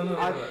you don't know.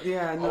 No.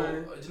 Yeah, no.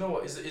 Oh, do you know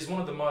what? It's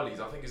one of the Marleys.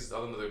 I think it's I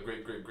don't know the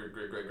great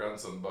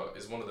grandson, but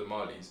it's one of the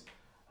Marleys.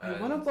 Wait,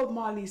 one of Bob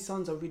Marley's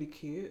sons are really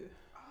cute.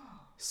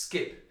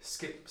 Skippy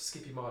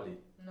Marley.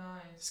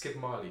 Nice. Skip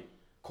Marley.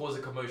 Cause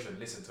a commotion.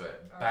 Listen to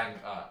it. Oh. Bang.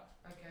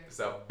 Okay. It's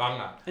a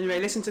banger. Anyway,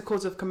 listen to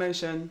Cause of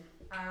Commotion.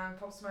 And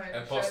Pop Smoke.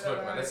 And Pop show Smoke,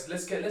 the man. love.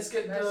 Let's get Let's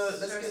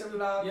show some the-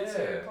 love yeah.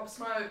 to Pop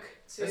Smoke.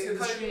 To Let's get the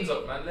Kobe, streams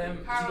up, man. Let him.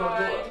 He's got a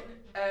Caroline.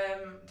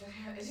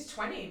 daughter. Is he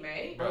 20,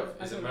 mate? Bro,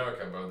 I it's don't-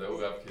 America, bro. They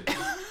all have kids.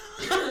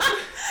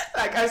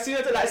 Like, I see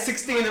her to like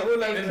 16 and all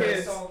Play those the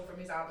kids. song from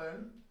his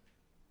album,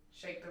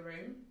 Shake the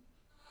Room.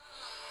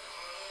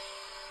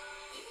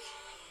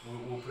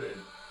 We'll put it in.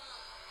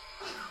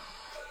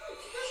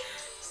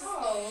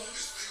 Oh.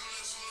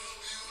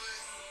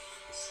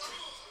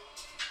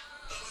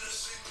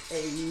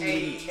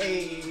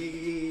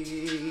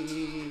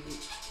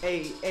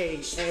 Hey.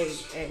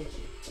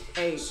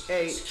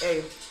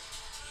 Okay.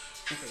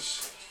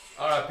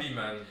 R.I.P.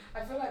 man.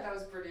 I feel like that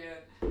was brilliant.